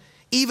world,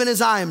 even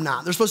as I am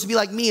not. They're supposed to be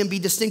like me and be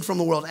distinct from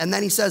the world. And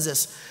then he says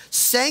this,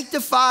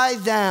 sanctify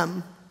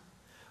them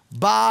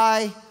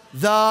by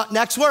the,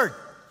 next word.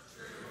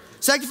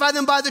 Sanctify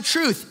them by the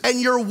truth.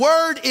 And your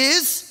word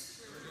is...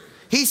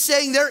 He's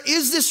saying there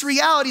is this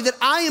reality that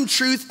I am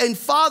truth, and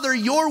Father,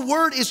 your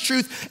word is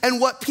truth, and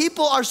what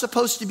people are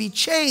supposed to be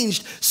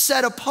changed,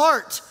 set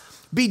apart,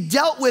 be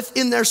dealt with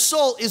in their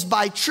soul is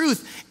by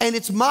truth, and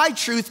it's my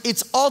truth,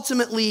 it's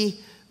ultimately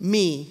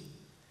me.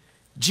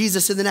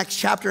 Jesus in the next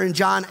chapter, in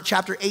John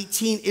chapter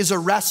 18, is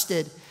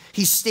arrested.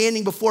 He's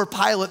standing before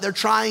Pilate. They're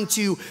trying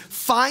to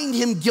find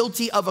him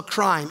guilty of a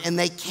crime, and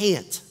they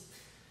can't.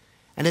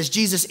 And as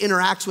Jesus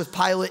interacts with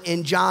Pilate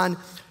in John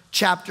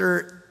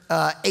chapter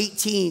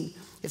 18,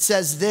 it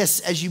says this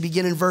as you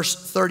begin in verse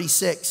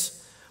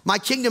 36. My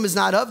kingdom is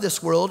not of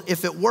this world.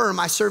 If it were,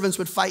 my servants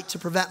would fight to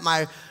prevent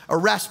my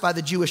arrest by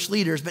the Jewish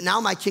leaders. But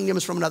now my kingdom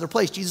is from another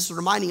place. Jesus is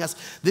reminding us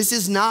this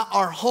is not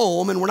our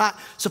home, and we're not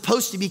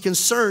supposed to be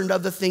concerned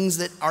of the things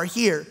that are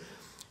here.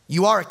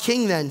 You are a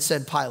king then,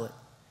 said Pilate.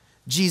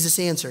 Jesus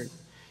answered,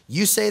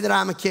 you say that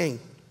I'm a king.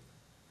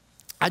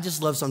 I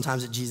just love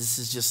sometimes that Jesus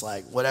is just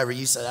like, whatever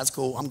you say, that's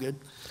cool, I'm good.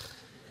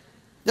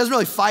 Doesn't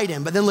really fight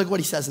him, but then look what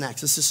he says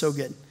next. This is so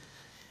good.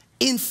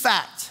 In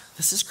fact,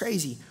 this is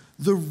crazy.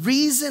 The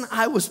reason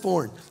I was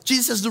born,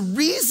 Jesus says, the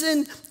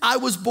reason I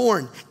was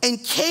born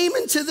and came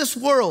into this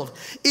world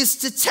is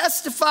to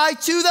testify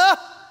to the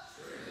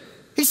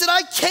truth. He said,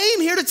 I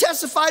came here to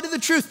testify to the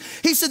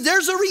truth. He said,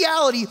 there's a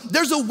reality,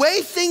 there's a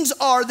way things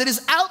are that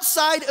is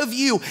outside of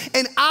you.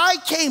 And I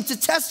came to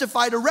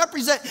testify, to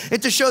represent,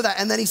 and to show that.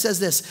 And then he says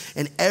this,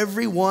 and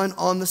everyone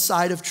on the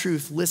side of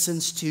truth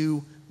listens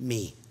to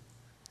me.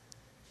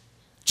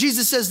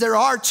 Jesus says there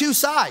are two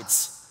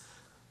sides.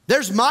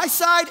 There's my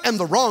side and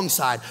the wrong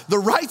side, the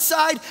right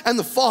side and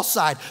the false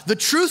side, the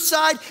truth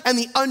side and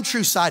the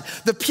untrue side,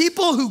 the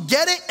people who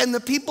get it and the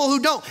people who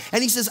don't.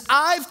 And he says,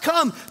 I've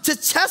come to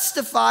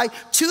testify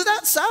to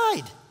that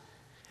side.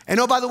 And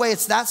oh, by the way,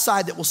 it's that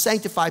side that will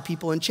sanctify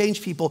people and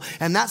change people,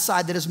 and that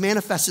side that is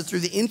manifested through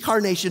the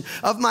incarnation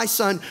of my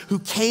Son who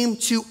came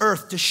to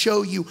earth to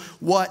show you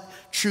what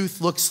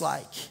truth looks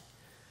like.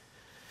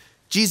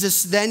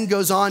 Jesus then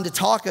goes on to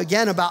talk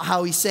again about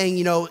how he's saying,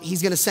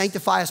 he's going to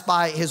sanctify us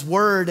by his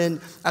word.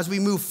 And as we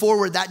move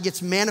forward, that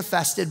gets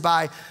manifested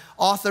by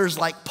authors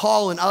like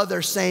Paul and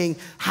others saying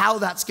how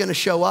that's going to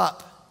show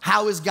up.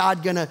 How is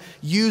God going to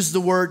use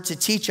the word to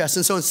teach us?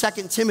 And so in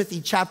 2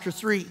 Timothy chapter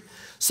 3,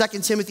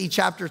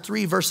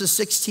 verses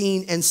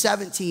 16 and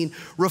 17,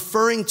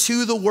 referring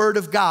to the word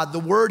of God, the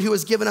word who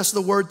has given us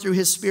the word through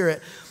his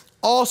Spirit,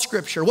 all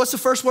scripture. What's the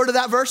first word of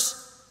that verse?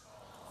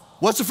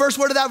 What's the first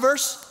word of that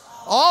verse?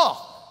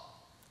 All.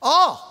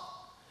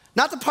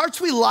 Not the parts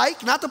we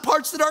like, not the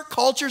parts that our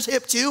culture's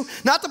hip to,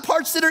 not the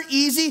parts that are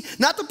easy,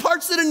 not the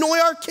parts that annoy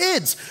our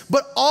kids,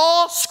 but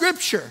all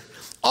scripture.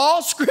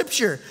 All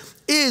scripture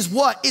is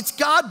what? It's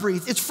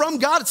God-breathed. It's from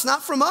God. It's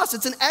not from us.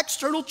 It's an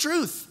external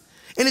truth.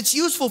 And it's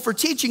useful for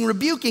teaching,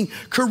 rebuking,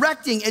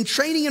 correcting, and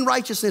training in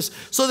righteousness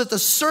so that the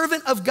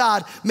servant of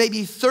God may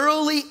be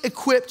thoroughly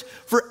equipped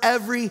for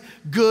every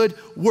good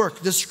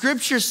work. The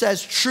scripture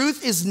says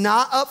truth is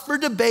not up for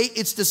debate.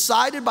 It's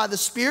decided by the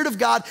Spirit of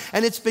God,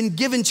 and it's been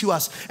given to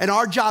us. And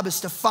our job is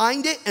to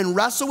find it and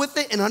wrestle with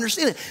it and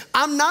understand it.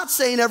 I'm not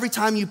saying every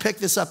time you pick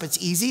this up,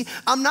 it's easy.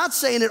 I'm not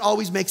saying it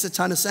always makes a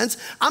ton of sense.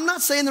 I'm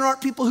not saying there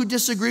aren't people who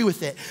disagree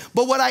with it.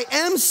 But what I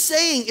am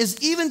saying is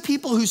even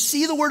people who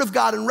see the word of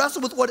God and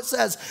wrestle with what it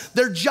says,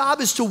 their job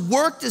is to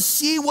work to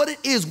see what it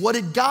is. What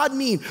did God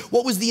mean?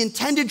 What was the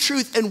intended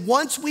truth? And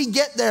once we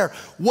get there,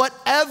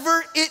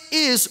 whatever it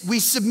is, we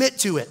submit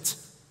to it.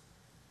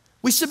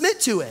 We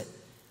submit to it.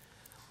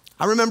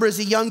 I remember as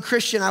a young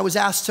Christian, I was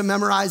asked to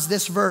memorize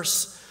this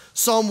verse,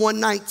 Psalm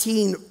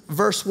 119,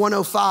 verse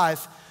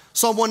 105.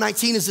 Psalm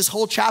 119 is this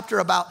whole chapter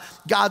about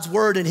God's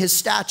word and his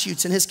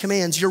statutes and his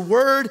commands. Your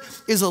word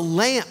is a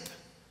lamp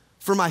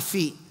for my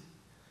feet.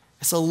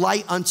 It's a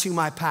light unto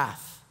my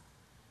path.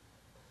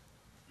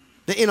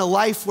 In a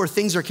life where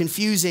things are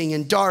confusing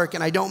and dark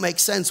and I don't make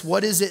sense,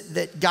 what is it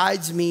that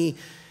guides me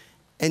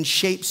and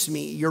shapes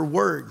me? Your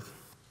word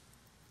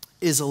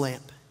is a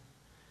lamp.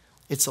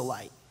 It's a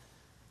light.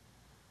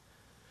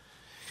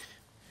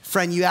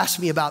 Friend, you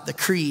asked me about the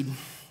creed,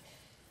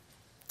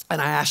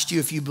 and I asked you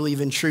if you believe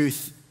in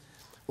truth.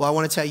 Well, I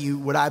want to tell you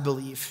what I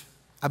believe.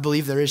 I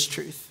believe there is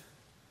truth.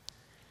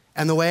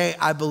 And the way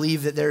I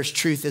believe that there's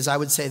truth is I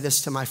would say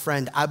this to my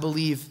friend. I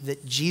believe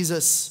that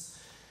Jesus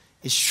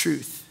is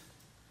truth.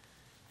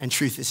 And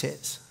truth is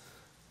his.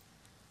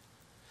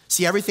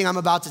 See, everything I'm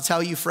about to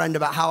tell you, friend,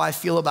 about how I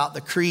feel about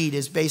the creed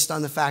is based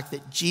on the fact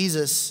that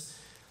Jesus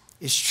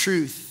is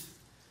truth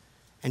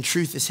and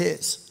truth is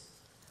his.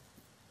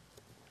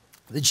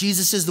 That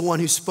Jesus is the one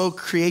who spoke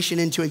creation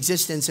into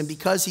existence, and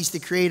because he's the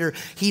creator,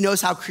 he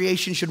knows how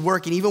creation should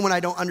work. And even when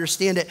I don't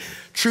understand it,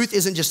 truth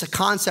isn't just a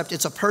concept,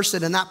 it's a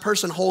person, and that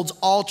person holds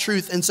all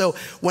truth. And so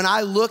when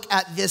I look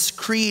at this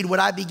creed, what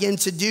I begin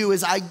to do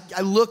is I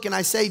look and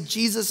I say,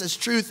 Jesus is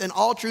truth and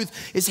all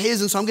truth is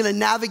his, and so I'm gonna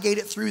navigate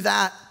it through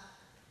that.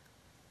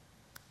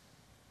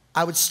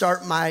 I would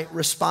start my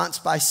response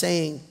by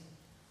saying,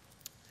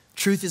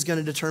 truth is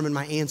gonna determine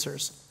my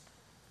answers.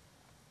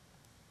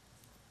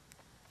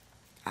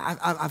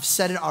 I've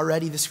said it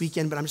already this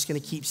weekend, but I'm just going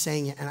to keep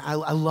saying it. And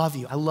I love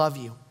you. I love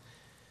you.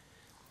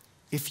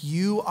 If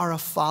you are a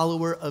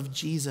follower of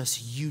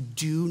Jesus, you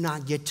do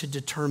not get to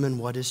determine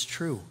what is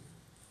true.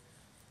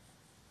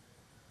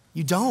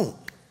 You don't.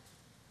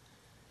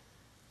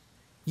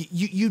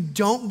 You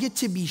don't get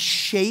to be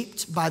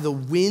shaped by the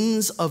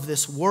winds of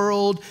this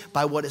world,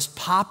 by what is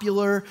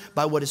popular,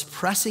 by what is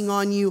pressing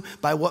on you,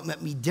 by what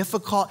might be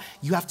difficult.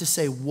 You have to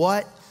say,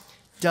 what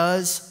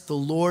does the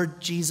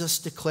Lord Jesus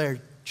declare?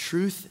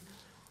 Truth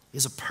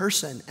is a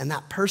person, and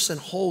that person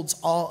holds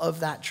all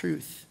of that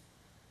truth.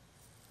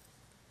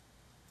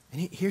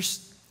 And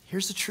here's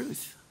the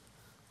truth.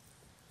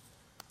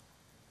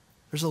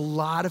 There's a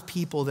lot of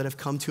people that have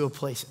come to a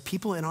place,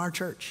 people in our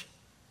church,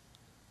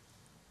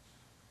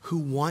 who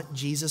want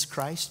Jesus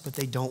Christ, but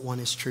they don't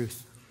want his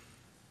truth.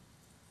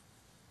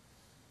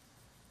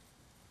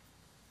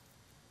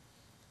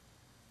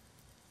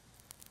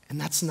 And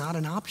that's not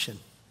an option.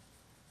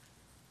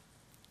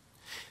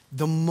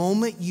 The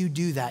moment you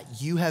do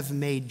that, you have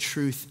made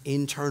truth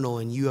internal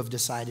and you have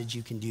decided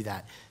you can do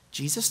that.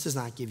 Jesus does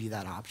not give you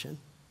that option.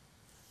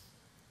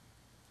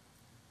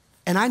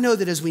 And I know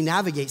that as we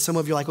navigate, some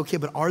of you are like, okay,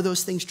 but are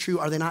those things true?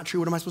 Are they not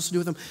true? What am I supposed to do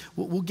with them?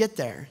 We'll get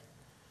there.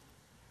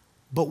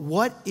 But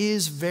what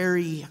is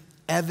very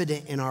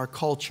evident in our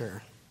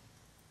culture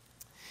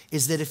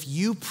is that if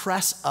you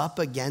press up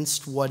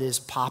against what is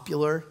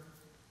popular,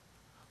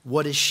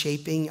 what is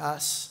shaping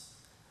us,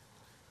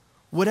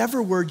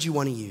 whatever word you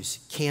want to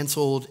use,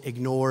 canceled,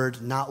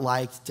 ignored, not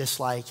liked,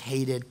 disliked,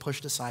 hated,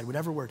 pushed aside,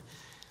 whatever word,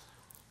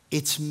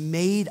 it's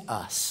made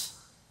us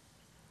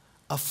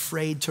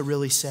afraid to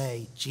really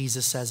say,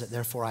 Jesus says it,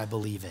 therefore I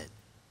believe it.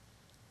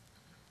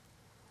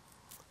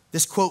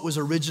 This quote was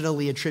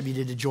originally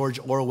attributed to George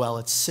Orwell.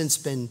 It's since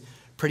been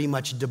pretty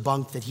much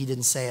debunked that he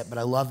didn't say it, but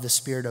I love the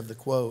spirit of the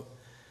quote.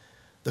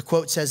 The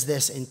quote says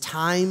this: in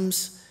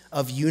times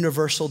of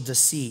universal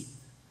deceit,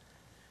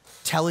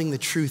 telling the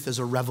truth is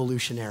a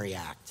revolutionary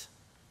act.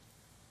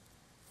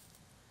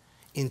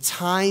 In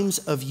times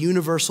of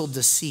universal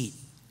deceit,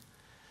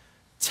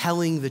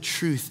 telling the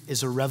truth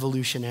is a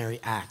revolutionary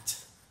act.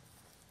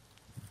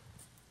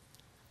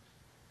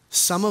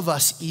 Some of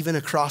us, even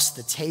across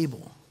the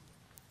table,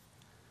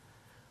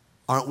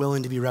 aren't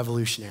willing to be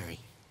revolutionary.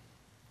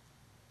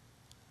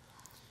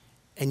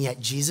 And yet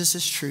Jesus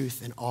is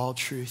truth and all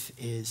truth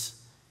is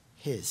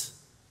his.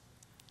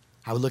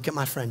 I would look at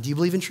my friend. Do you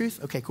believe in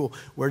truth? Okay, cool.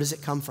 Where does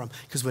it come from?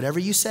 Because whatever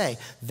you say,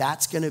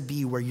 that's going to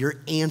be where your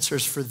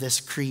answers for this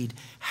creed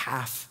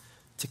have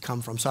to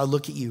come from. So I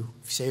look at you.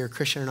 If you say you're a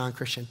Christian or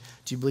non-Christian,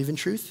 do you believe in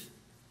truth?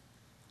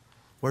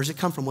 Where does it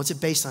come from? What's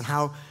it based on?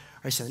 How are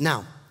you saying?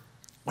 Now,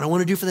 what I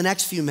want to do for the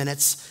next few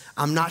minutes,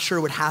 I'm not sure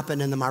what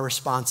happened in my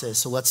responses.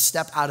 So let's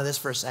step out of this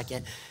for a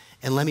second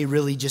and let me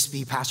really just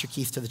be Pastor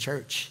Keith to the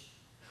church.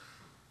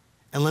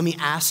 And let me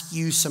ask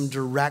you some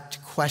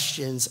direct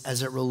questions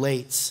as it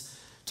relates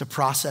to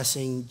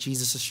processing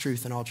Jesus'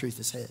 truth and all truth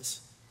is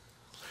his.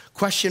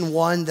 Question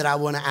one that I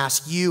want to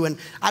ask you, and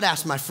I'd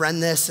ask my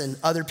friend this and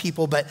other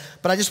people, but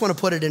I just want to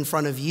put it in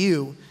front of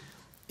you,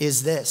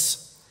 is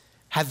this: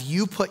 have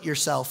you put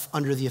yourself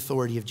under the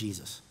authority of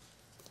Jesus?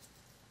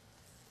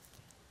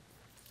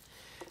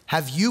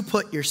 Have you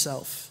put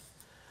yourself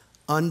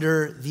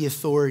under the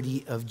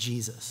authority of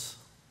Jesus?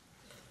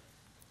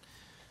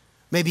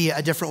 Maybe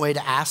a different way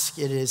to ask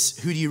it is,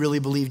 who do you really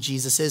believe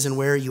Jesus is and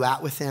where are you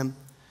at with him?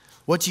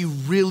 What do you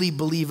really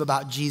believe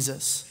about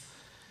Jesus?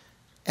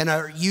 And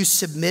are you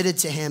submitted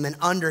to him and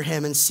under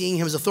him and seeing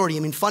him as authority? I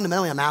mean,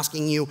 fundamentally, I'm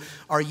asking you,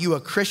 are you a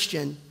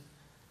Christian?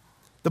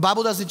 The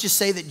Bible doesn't just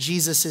say that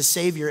Jesus is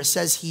Savior. It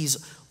says he's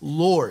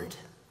Lord.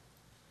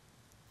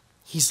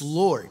 He's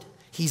Lord.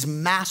 He's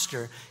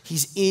Master.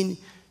 He's in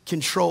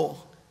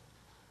control.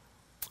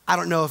 I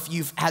don't know if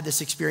you've had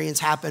this experience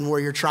happen where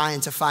you're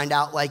trying to find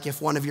out, like,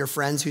 if one of your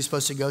friends who's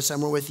supposed to go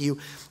somewhere with you,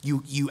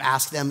 you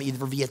ask them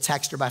either via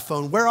text or by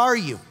phone, where are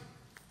you?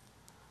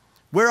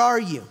 Where are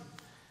you?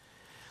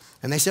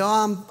 And they say,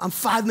 oh, I'm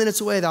 5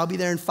 minutes away. I'll be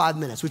there in 5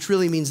 minutes, which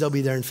really means they'll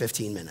be there in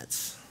 15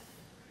 minutes.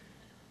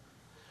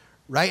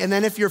 Right? And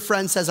then if your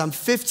friend says, I'm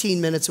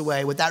 15 minutes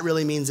away, what that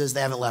really means is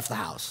they haven't left the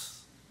house.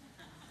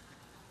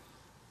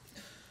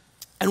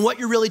 And what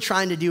you're really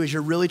trying to do is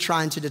you're really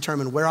trying to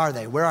determine, where are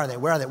they? Where are they?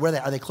 Where are they? Where are they?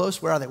 Are they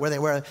close? Where are they? Where are they?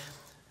 Where are they?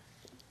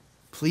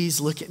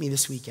 Please look at me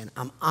this weekend.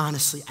 I'm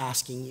honestly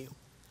asking you,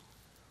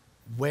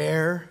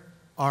 where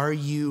are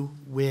you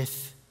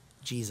with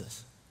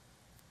Jesus?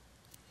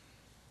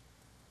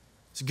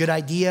 It's a good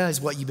idea. It's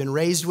what you've been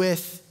raised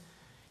with.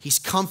 He's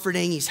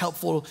comforting. He's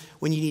helpful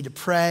when you need to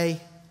pray.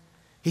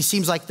 He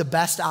seems like the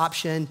best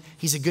option.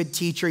 He's a good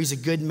teacher. He's a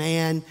good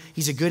man.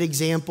 He's a good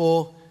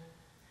example.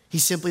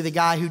 He's simply the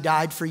guy who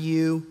died for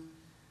you.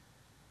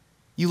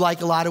 You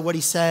like a lot of what he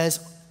says.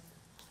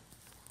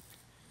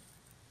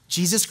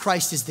 Jesus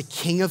Christ is the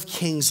King of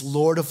Kings,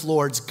 Lord of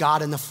Lords,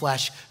 God in the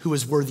flesh, who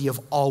is worthy of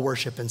all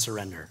worship and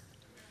surrender.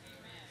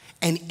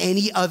 And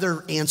any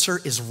other answer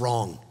is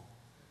wrong,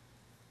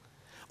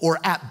 or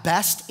at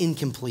best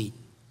incomplete.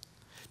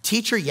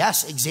 Teacher,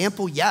 yes.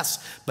 Example,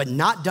 yes, but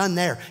not done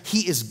there.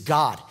 He is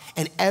God.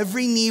 And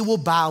every knee will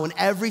bow and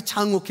every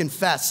tongue will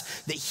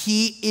confess that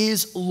he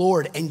is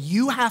Lord. And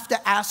you have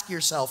to ask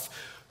yourself,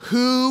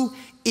 who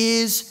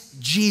is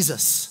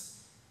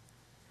Jesus?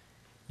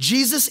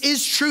 Jesus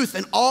is truth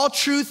and all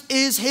truth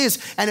is his.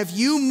 And if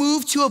you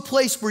move to a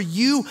place where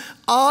you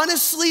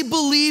honestly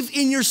believe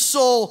in your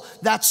soul,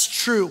 that's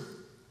true.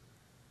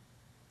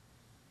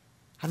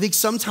 I think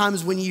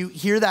sometimes when you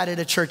hear that at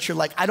a church, you're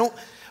like,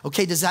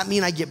 okay, does that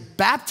mean I get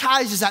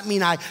baptized? Does that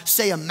mean I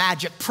say a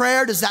magic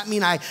prayer? Does that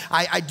mean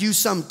I do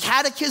some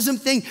catechism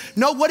thing?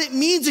 No, what it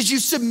means is you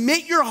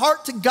submit your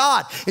heart to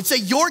God and say,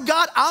 you're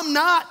God, I'm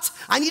not.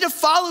 I need to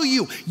follow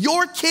you.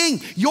 You're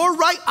king. You're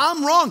right,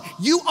 I'm wrong.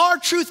 You are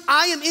truth.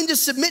 I am in to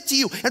submit to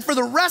you. And for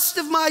the rest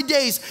of my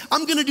days,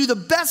 I'm going to do the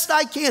best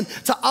I can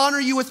to honor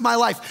you with my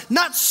life.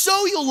 Not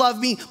so you'll love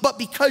me, but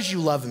because you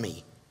love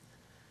me.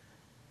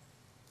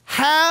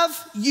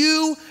 Have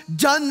you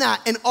done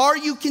that? And are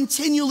you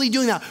continually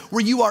doing that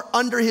where you are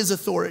under his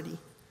authority?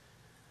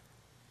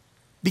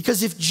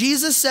 Because if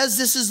Jesus says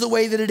this is the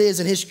way that it is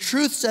and his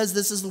truth says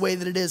this is the way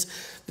that it is,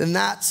 then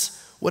that's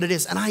what it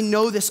is. And I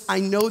know this,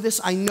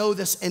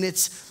 and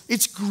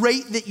it's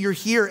great that you're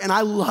here, and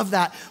I love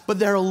that. But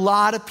there are a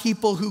lot of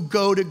people who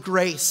go to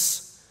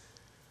Grace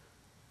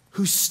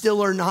who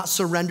still are not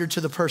surrendered to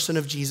the person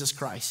of Jesus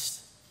Christ.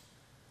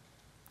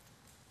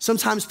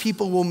 Sometimes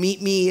people will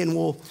meet me and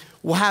we'll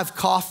have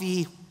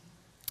coffee.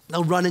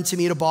 They'll run into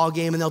me at a ball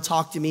game and they'll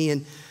talk to me,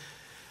 and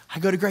I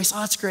go to Grace. Oh,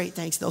 that's great,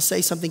 thanks. They'll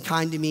say something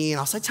kind to me and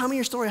I'll say, tell me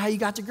your story, how you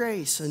got to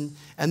Grace. And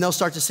they'll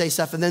start to say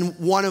stuff. And then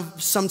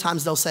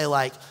sometimes they'll say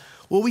like,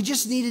 well, we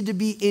just needed to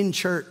be in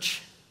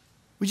church.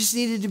 We just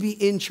needed to be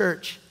in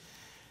church.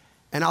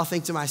 And I'll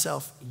think to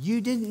myself, you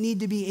didn't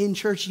need to be in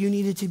church. You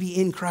needed to be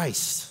in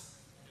Christ.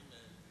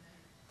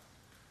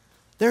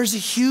 There's a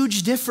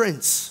huge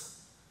difference.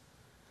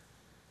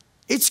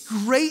 It's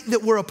great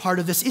that we're a part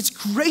of this. It's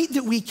great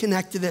that we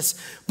connect to this,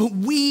 but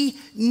we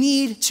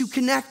need to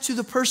connect to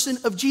the person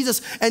of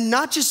Jesus. And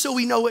not just so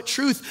we know what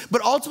truth,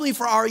 but ultimately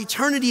for our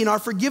eternity and our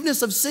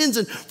forgiveness of sins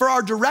and for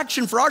our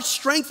direction, for our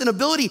strength and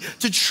ability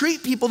to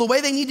treat people the way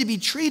they need to be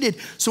treated.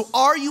 So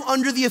are you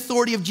under the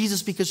authority of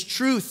Jesus? Because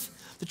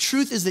the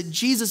truth is that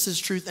Jesus is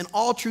truth and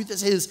all truth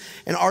is his.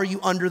 And are you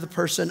under the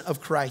person of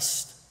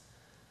Christ?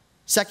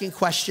 Second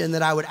question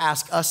that I would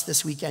ask us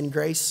this weekend,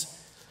 Grace,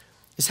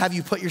 is have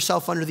you put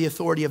yourself under the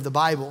authority of the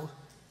Bible?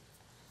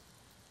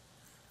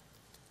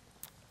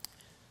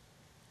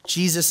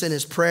 Jesus in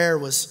his prayer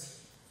was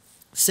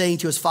saying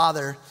to his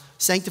Father,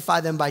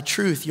 sanctify them by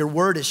truth. Your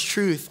word is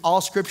truth.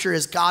 All scripture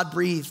is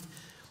God-breathed.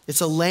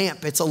 It's a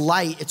lamp, it's a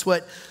light, it's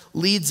what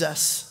leads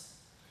us.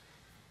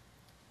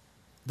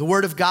 The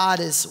word of God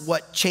is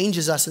what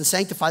changes us and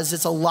sanctifies us.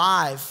 It's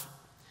alive.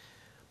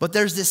 But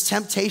there's this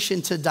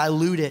temptation to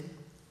dilute it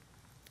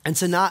and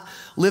to not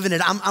live in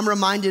it. I'm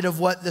reminded of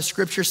what the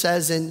scripture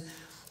says in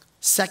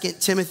 2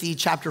 Timothy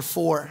chapter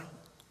 4,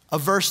 a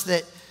verse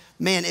that,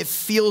 man, it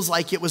feels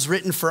like it was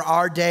written for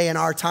our day and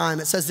our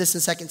time. It says this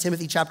in 2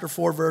 Timothy chapter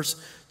 4, verse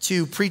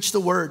 2, preach the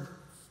word.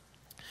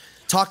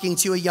 Talking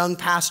to a young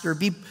pastor,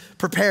 be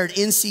prepared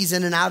in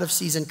season and out of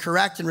season,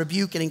 correct and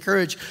rebuke and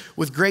encourage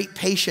with great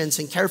patience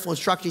and careful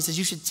instruction. He says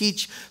you should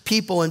teach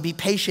people and be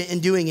patient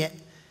in doing it.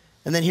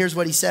 And then here's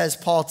what he says,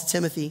 Paul to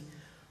Timothy.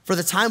 For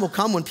the time will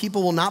come when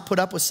people will not put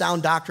up with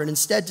sound doctrine.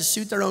 Instead, to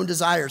suit their own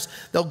desires,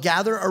 they'll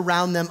gather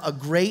around them a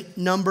great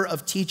number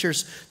of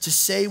teachers to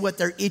say what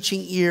their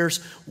itching ears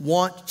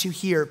want to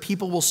hear.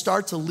 People will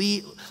start to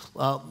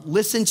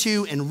listen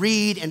to and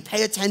read and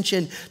pay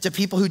attention to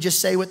people who just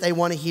say what they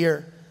want to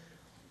hear.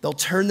 They'll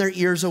turn their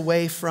ears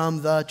away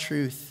from the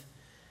truth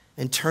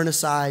and turn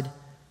aside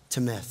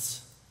to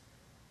myths.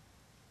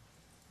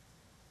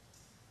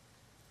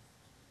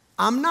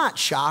 I'm not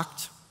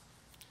shocked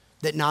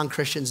that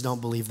non-Christians don't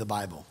believe the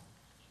Bible.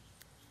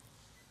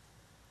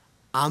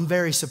 I'm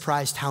very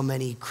surprised how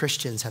many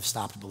Christians have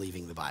stopped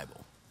believing the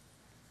Bible.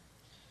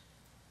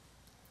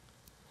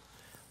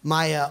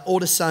 My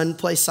oldest son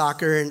plays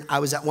soccer, and I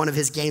was at one of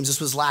his games.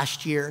 This was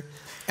last year,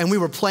 and we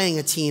were playing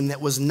a team that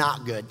was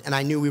not good, and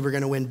I knew we were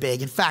going to win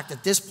big. In fact,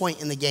 at this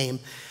point in the game,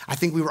 I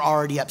think we were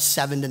already up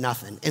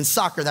 7-0. In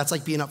soccer, that's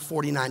like being up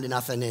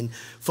 49-0 in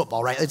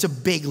football, right? It's a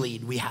big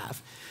lead we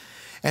have.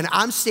 And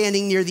I'm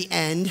standing near the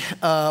end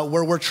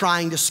where we're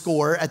trying to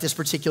score at this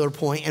particular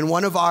point, and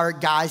one of our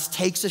guys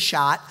takes a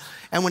shot,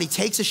 and when he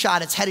takes a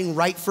shot, it's heading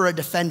right for a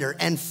defender.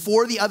 And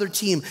for the other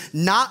team,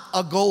 not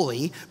a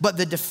goalie, but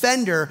the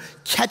defender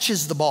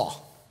catches the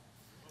ball.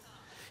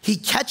 He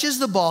catches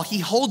the ball, he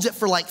holds it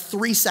for like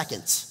 3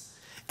 seconds,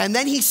 and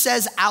then he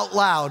says out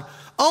loud,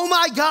 "Oh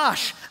my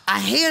gosh, a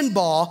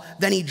handball,"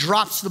 then he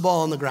drops the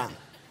ball on the ground.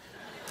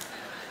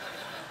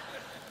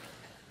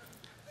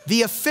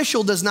 The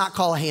official does not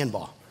call a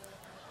handball.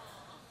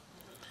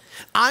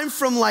 I'm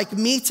from like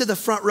me to the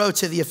front row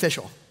to the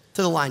official,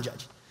 to the line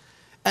judge.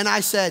 And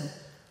I said,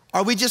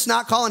 "Are we just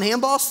not calling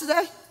handballs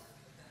today?"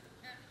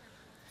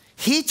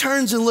 He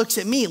turns and looks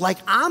at me like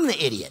I'm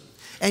the idiot.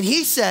 And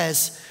he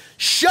says,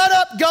 "Shut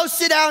up, go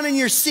sit down in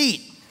your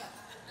seat."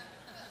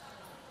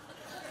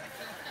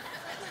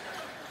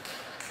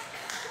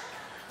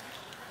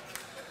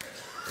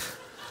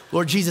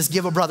 Lord Jesus,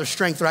 give a brother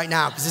strength right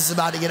now because this is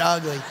about to get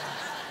ugly.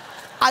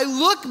 I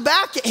look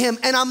back at him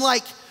and I'm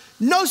like,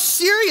 "No,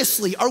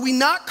 seriously, are we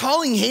not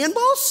calling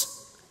handballs?"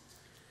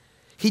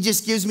 He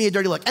just gives me a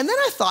dirty look. And then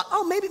I thought,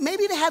 oh,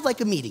 maybe they had like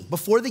a meeting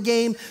before the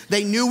game.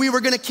 They knew we were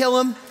going to kill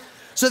him.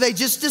 So they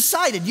just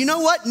decided, you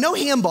know what? No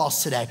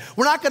handballs today.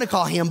 We're not going to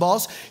call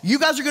handballs. You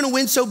guys are going to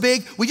win so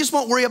big. We just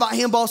won't worry about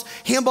handballs.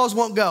 Handballs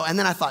won't go. And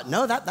then I thought,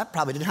 no, that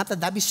probably didn't happen.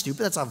 That'd be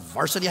stupid. That's a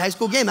varsity high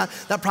school game.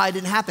 That probably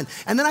didn't happen.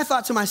 And then I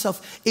thought to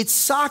myself, it's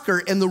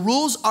soccer and the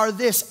rules are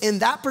this.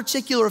 And that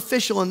particular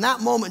official in that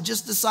moment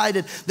just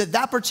decided that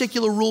that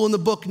particular rule in the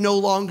book no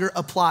longer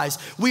applies.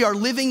 We are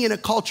living in a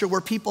culture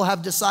where people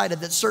have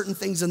decided that certain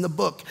things in the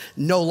book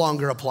no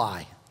longer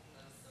apply.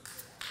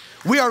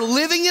 We are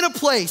living in a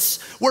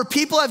place where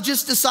people have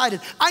just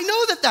decided, I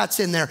know that that's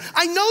in there.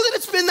 I know that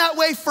it's been that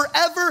way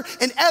forever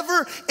and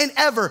ever and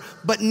ever,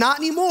 but not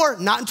anymore,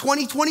 not in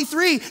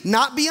 2023,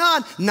 not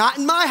beyond, not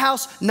in my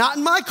house, not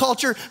in my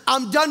culture.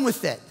 I'm done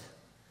with it.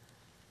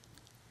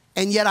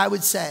 And yet I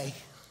would say,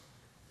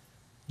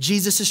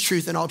 Jesus is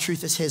truth and all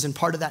truth is his, and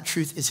part of that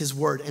truth is his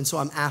word. And so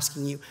I'm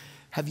asking you,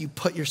 have you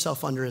put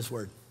yourself under his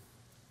word?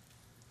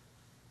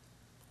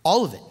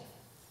 All of it.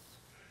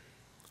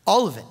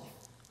 All of it.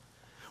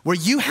 Where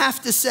you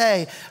have to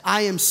say,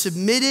 I am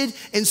submitted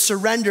and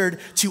surrendered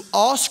to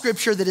all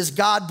scripture that is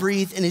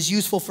God-breathed and is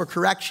useful for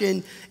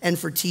correction and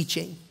for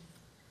teaching.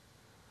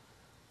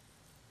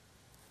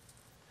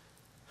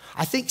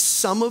 I think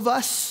some of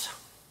us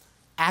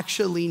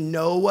actually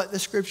know what the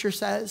scripture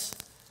says.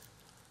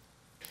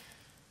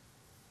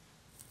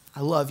 I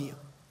love you.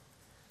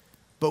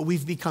 But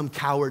we've become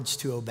cowards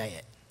to obey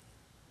it.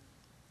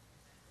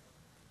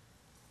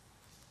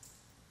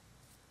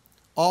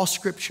 All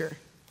scripture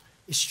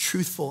is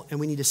truthful, and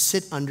we need to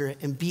sit under it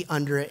and be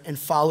under it and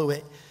follow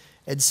it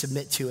and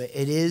submit to it.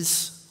 It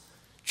is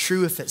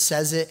true if it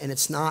says it, and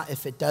it's not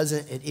if it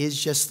doesn't. It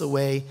is just the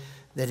way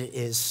that it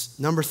is.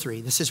 Number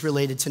 3, this is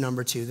related to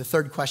number 2. The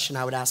third question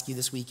I would ask you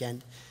this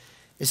weekend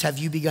is, have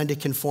you begun to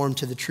conform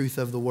to the truth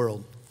of the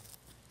world?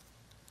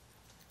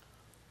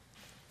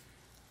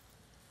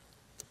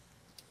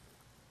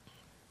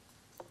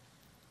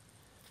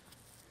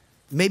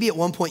 Maybe at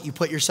one point you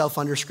put yourself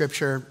under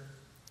Scripture,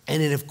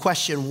 and then if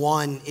question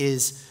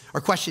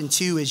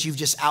 2 is you've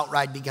just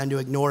outright begun to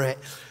ignore it.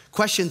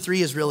 Question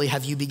 3 is really,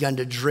 have you begun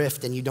to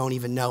drift and you don't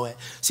even know it?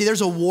 See,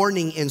 there's a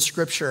warning in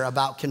Scripture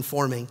about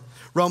conforming.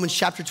 Romans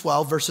chapter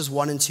 12, verses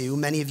 1 and 2.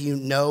 Many of you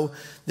know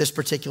this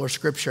particular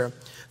scripture.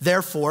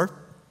 Therefore,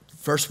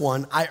 verse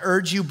 1, I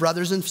urge you,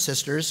 brothers and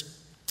sisters,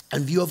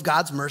 in view of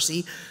God's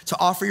mercy, to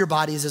offer your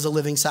bodies as a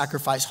living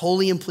sacrifice,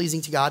 holy and pleasing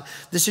to God.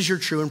 This is your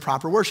true and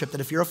proper worship. That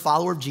if you're a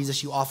follower of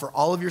Jesus, you offer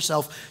all of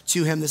yourself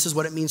to him. This is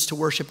what it means to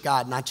worship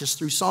God, not just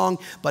through song,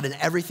 but in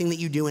everything that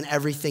you do and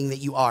everything that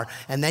you are.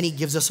 And then he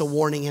gives us a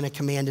warning and a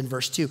command in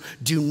verse 2.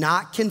 Do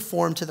not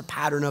conform to the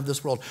pattern of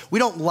this world. We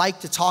don't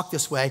like to talk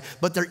this way,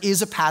 but there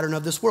is a pattern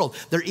of this world.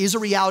 There is a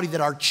reality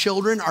that our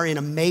children are in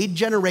a made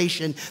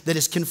generation that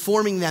is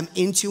conforming them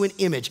into an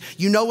image.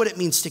 You know what it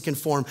means to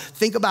conform.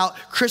 Think about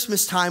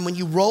Christmas time when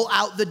you roll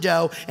out the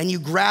dough and you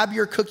grab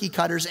your cookie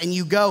cutters and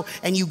you go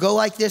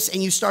like this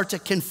and you start to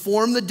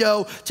conform the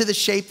dough to the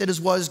shape that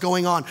is what is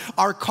going on.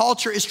 Our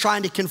culture is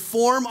trying to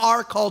conform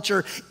our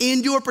culture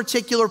into a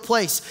particular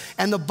place.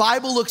 And the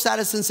Bible looks at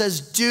us and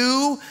says,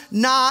 do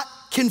not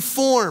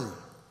conform.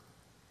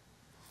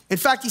 In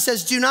fact, he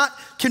says, do not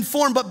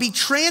conform, but be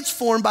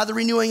transformed by the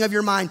renewing of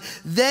your mind.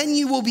 Then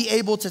you will be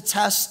able to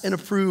test and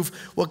approve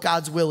what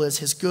God's will is,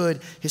 his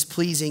good, his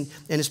pleasing,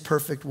 and his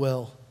perfect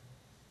will.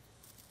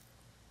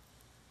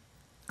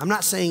 I'm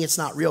not saying it's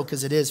not real,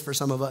 because it is for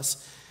some of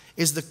us.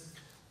 Is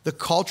the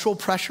cultural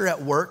pressure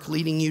at work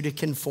leading you to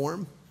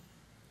conform?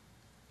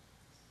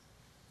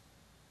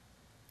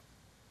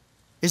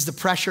 Is the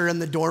pressure in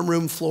the dorm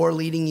room floor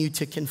leading you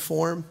to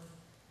conform?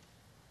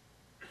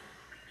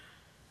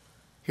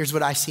 Here's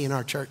what I see in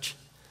our church.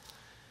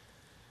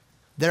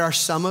 There are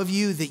some of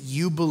you that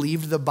you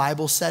believed the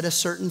Bible said a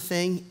certain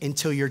thing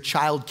until your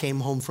child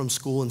came home from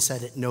school and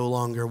said it no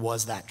longer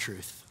was that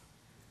truth.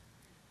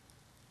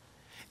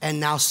 And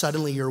now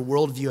suddenly your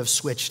worldview has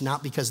switched,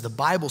 not because the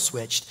Bible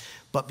switched,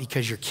 but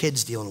because your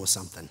kid's dealing with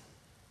something.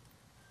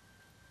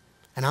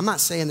 And I'm not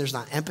saying there's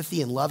not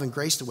empathy and love and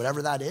grace to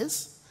whatever that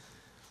is,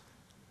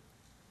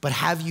 but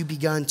have you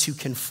begun to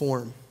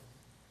conform?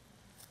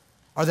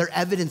 Are there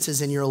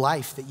evidences in your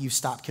life that you've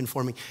stopped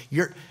conforming?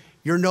 You're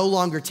no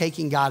longer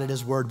taking God at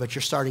his word, but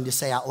you're starting to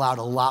say out loud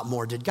a lot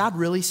more. Did God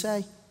really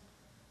say?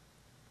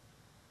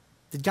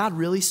 Did God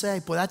really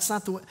say? Boy, that's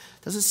not the way,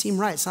 doesn't seem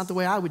right. It's not the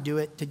way I would do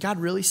it. Did God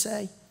really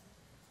say?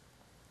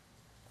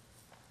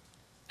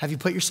 Have you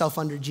put yourself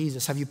under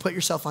Jesus? Have you put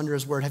yourself under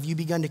his word? Have you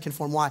begun to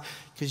conform? Why?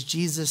 Because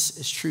Jesus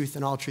is truth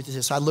and all truth is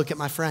his. So I look at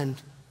my friend.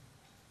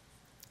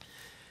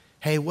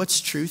 Hey,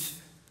 what's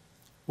truth?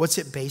 What's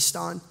it based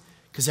on?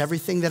 Because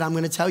everything that I'm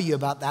going to tell you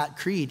about that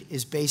creed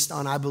is based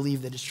on I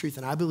believe that it's truth,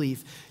 and I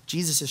believe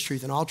Jesus is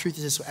truth and all truth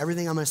is his. So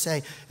everything I'm going to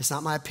say, it's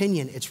not my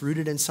opinion. It's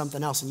rooted in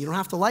something else, and you don't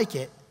have to like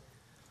it,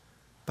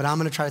 but I'm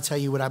going to try to tell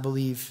you what I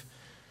believe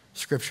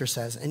Scripture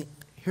says. And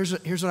here's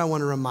what I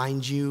want to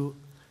remind you,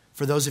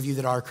 for those of you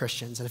that are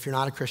Christians, and if you're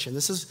not a Christian,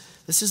 this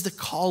is the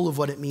call of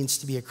what it means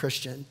to be a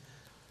Christian.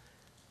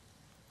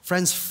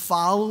 Friends,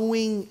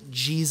 following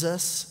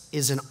Jesus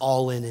is an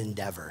all-in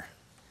endeavor.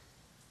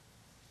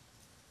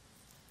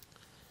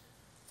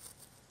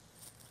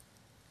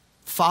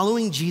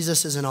 Following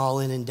Jesus is an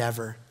all-in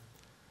endeavor.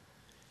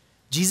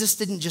 Jesus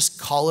didn't just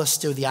call us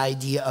to the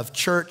idea of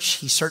church.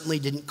 He certainly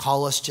didn't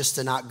call us just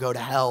to not go to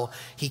hell.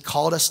 He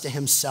called us to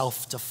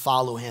himself to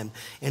follow him.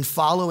 And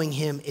following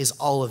him is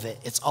all of it.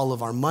 It's all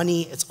of our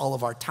money. It's all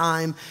of our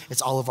time.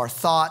 It's all of our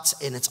thoughts.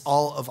 And it's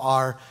all of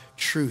our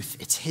truth.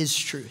 It's his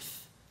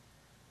truth.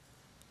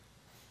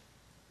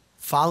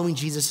 Following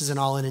Jesus is an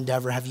all-in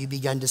endeavor. Have you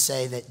begun to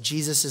say that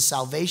Jesus'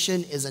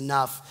 salvation is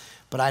enough,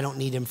 but I don't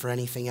need him for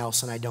anything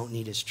else, and I don't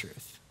need his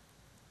truth?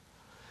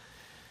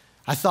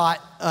 I thought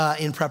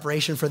in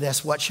preparation for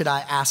this, what should I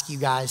ask you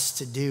guys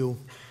to do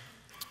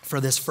for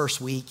this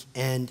first week?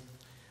 And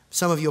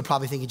some of you will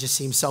probably think it just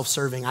seems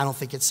self-serving. I don't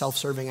think it's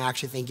self-serving. I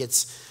actually think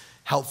it's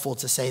helpful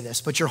to say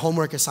this. But your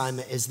homework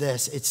assignment is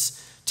this.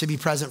 It's to be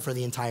present for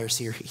the entire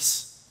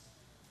series.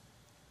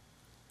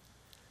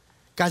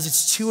 Guys,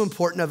 it's too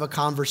important of a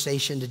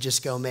conversation to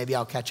just go, maybe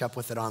I'll catch up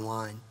with it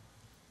online.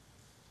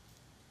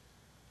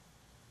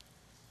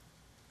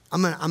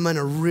 I'm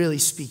gonna really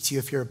speak to you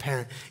if you're a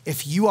parent.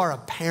 If you are a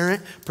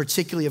parent,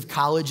 particularly of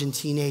college and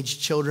teenage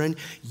children,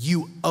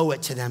 you owe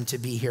it to them to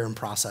be here and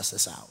process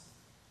this out.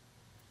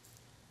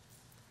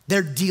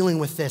 They're dealing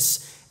with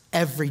this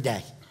every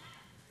day.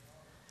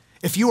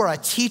 If you are a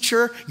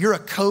teacher, you're a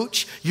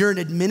coach, you're an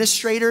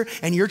administrator,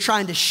 and you're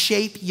trying to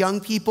shape young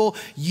people,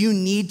 you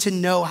need to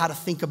know how to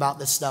think about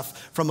this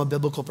stuff from a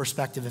biblical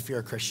perspective if you're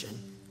a Christian.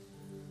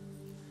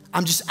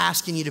 I'm just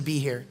asking you to be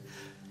here.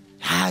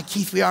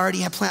 Keith, we already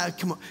have planned.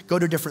 Come on, go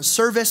to a different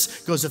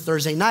service, goes to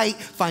Thursday night,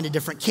 find a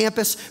different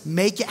campus,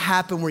 make it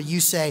happen where you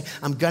say,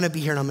 I'm gonna be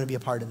here and I'm gonna be a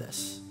part of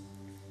this.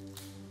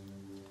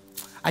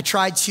 I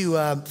tried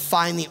to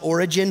find the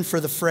origin for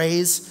the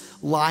phrase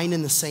line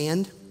in the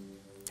sand,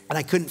 and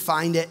I couldn't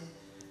find it.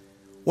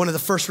 One of the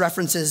first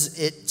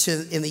references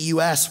in the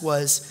US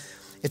was,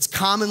 it's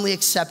commonly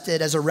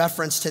accepted as a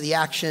reference to the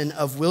action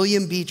of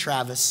William B.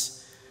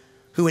 Travis,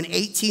 who in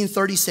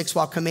 1836,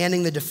 while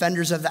commanding the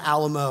defenders of the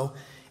Alamo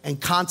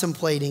and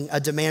contemplating a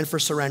demand for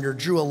surrender,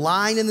 drew a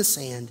line in the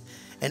sand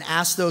and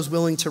asked those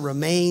willing to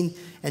remain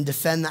and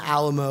defend the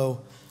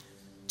Alamo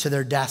to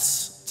their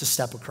deaths to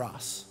step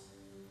across.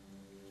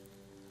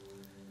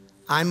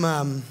 I'm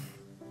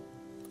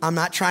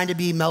not trying to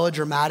be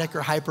melodramatic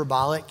or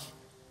hyperbolic,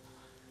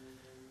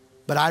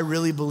 but I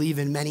really believe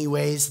in many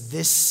ways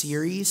this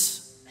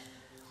series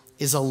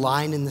is a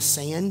line in the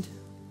sand,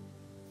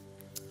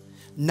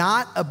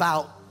 not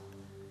about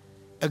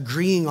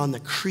agreeing on the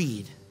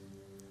creed,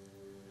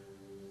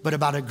 but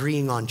about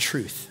agreeing on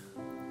truth.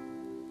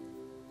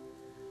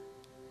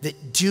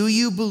 That do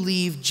you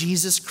believe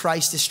Jesus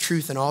Christ is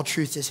truth and all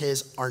truth is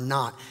his or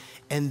not?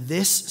 And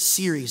this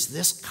series,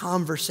 this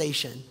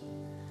conversation,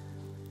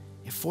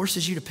 it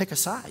forces you to pick a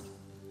side.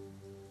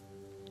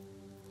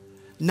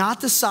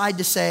 Not the side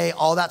to say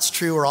all that's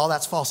true or all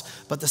that's false,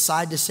 but the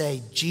side to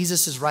say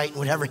Jesus is right and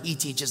whatever he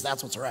teaches,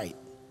 that's what's right.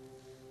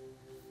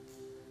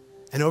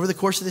 And over the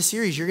course of this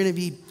series, you're gonna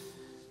be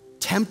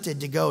tempted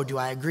to go, do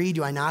I agree,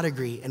 do I not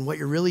agree? And what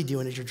you're really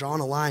doing is you're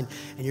drawing a line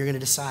and you're gonna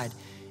decide.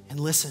 And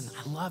listen,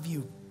 I love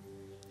you.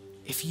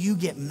 If you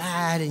get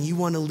mad and you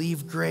wanna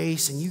leave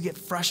Grace and you get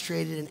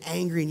frustrated and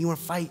angry and you wanna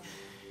fight,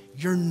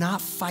 you're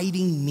not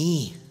fighting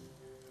me.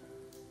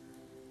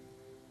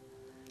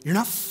 You're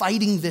not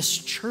fighting this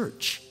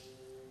church.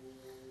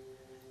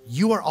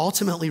 You are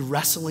ultimately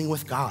wrestling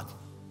with God.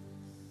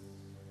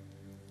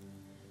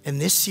 And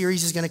this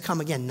series is gonna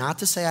come again, not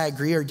to say I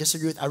agree or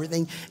disagree with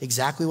everything,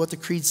 exactly what the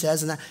creed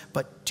says and that,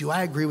 but do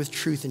I agree with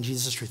truth and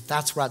Jesus' truth?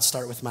 That's where I'd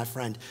start with my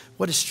friend.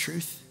 What is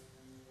truth?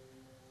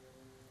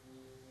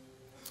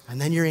 And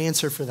then your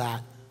answer for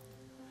that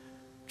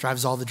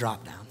drives all the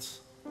drop downs.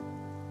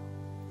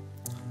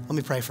 Let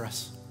me pray for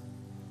us.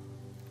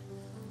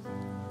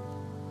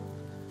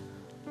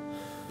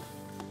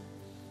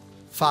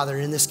 Father,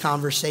 in this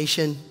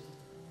conversation,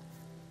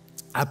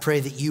 I pray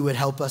that you would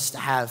help us to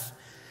have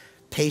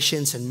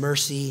patience and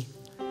mercy,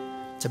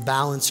 to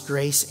balance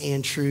grace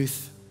and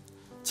truth,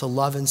 to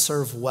love and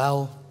serve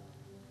well,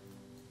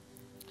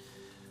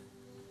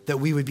 that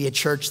we would be a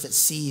church that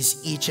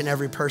sees each and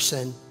every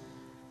person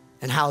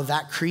and how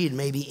that creed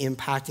may be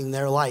impacting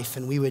their life,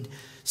 and we would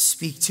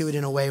speak to it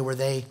in a way where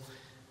they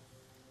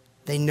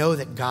know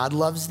that God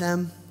loves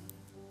them,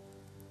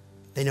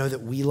 they know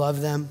that we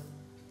love them.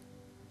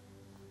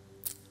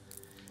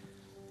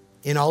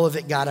 In all of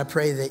it, God, I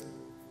pray that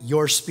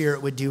your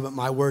Spirit would do what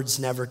my words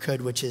never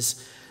could, which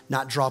is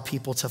not draw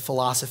people to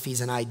philosophies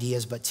and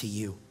ideas, but to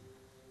you.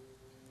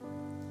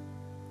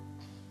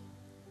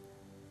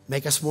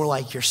 Make us more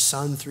like your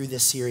Son through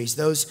this series.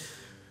 Those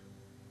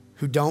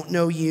who don't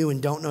know you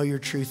and don't know your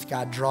truth,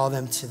 God, draw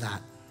them to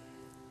that.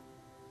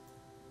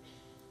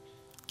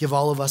 Give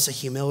all of us a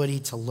humility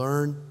to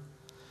learn,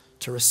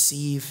 to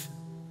receive,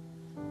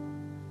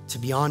 to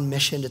be on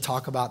mission to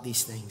talk about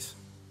these things.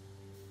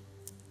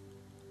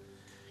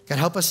 God,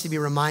 help us to be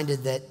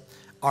reminded that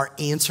our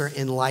answer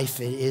in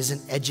life, it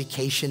isn't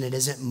education, it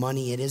isn't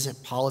money, it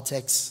isn't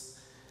politics,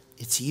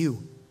 it's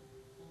you.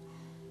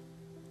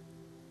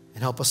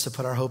 And help us to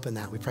put our hope in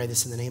that. We pray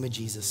this in the name of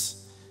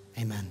Jesus.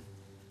 Amen.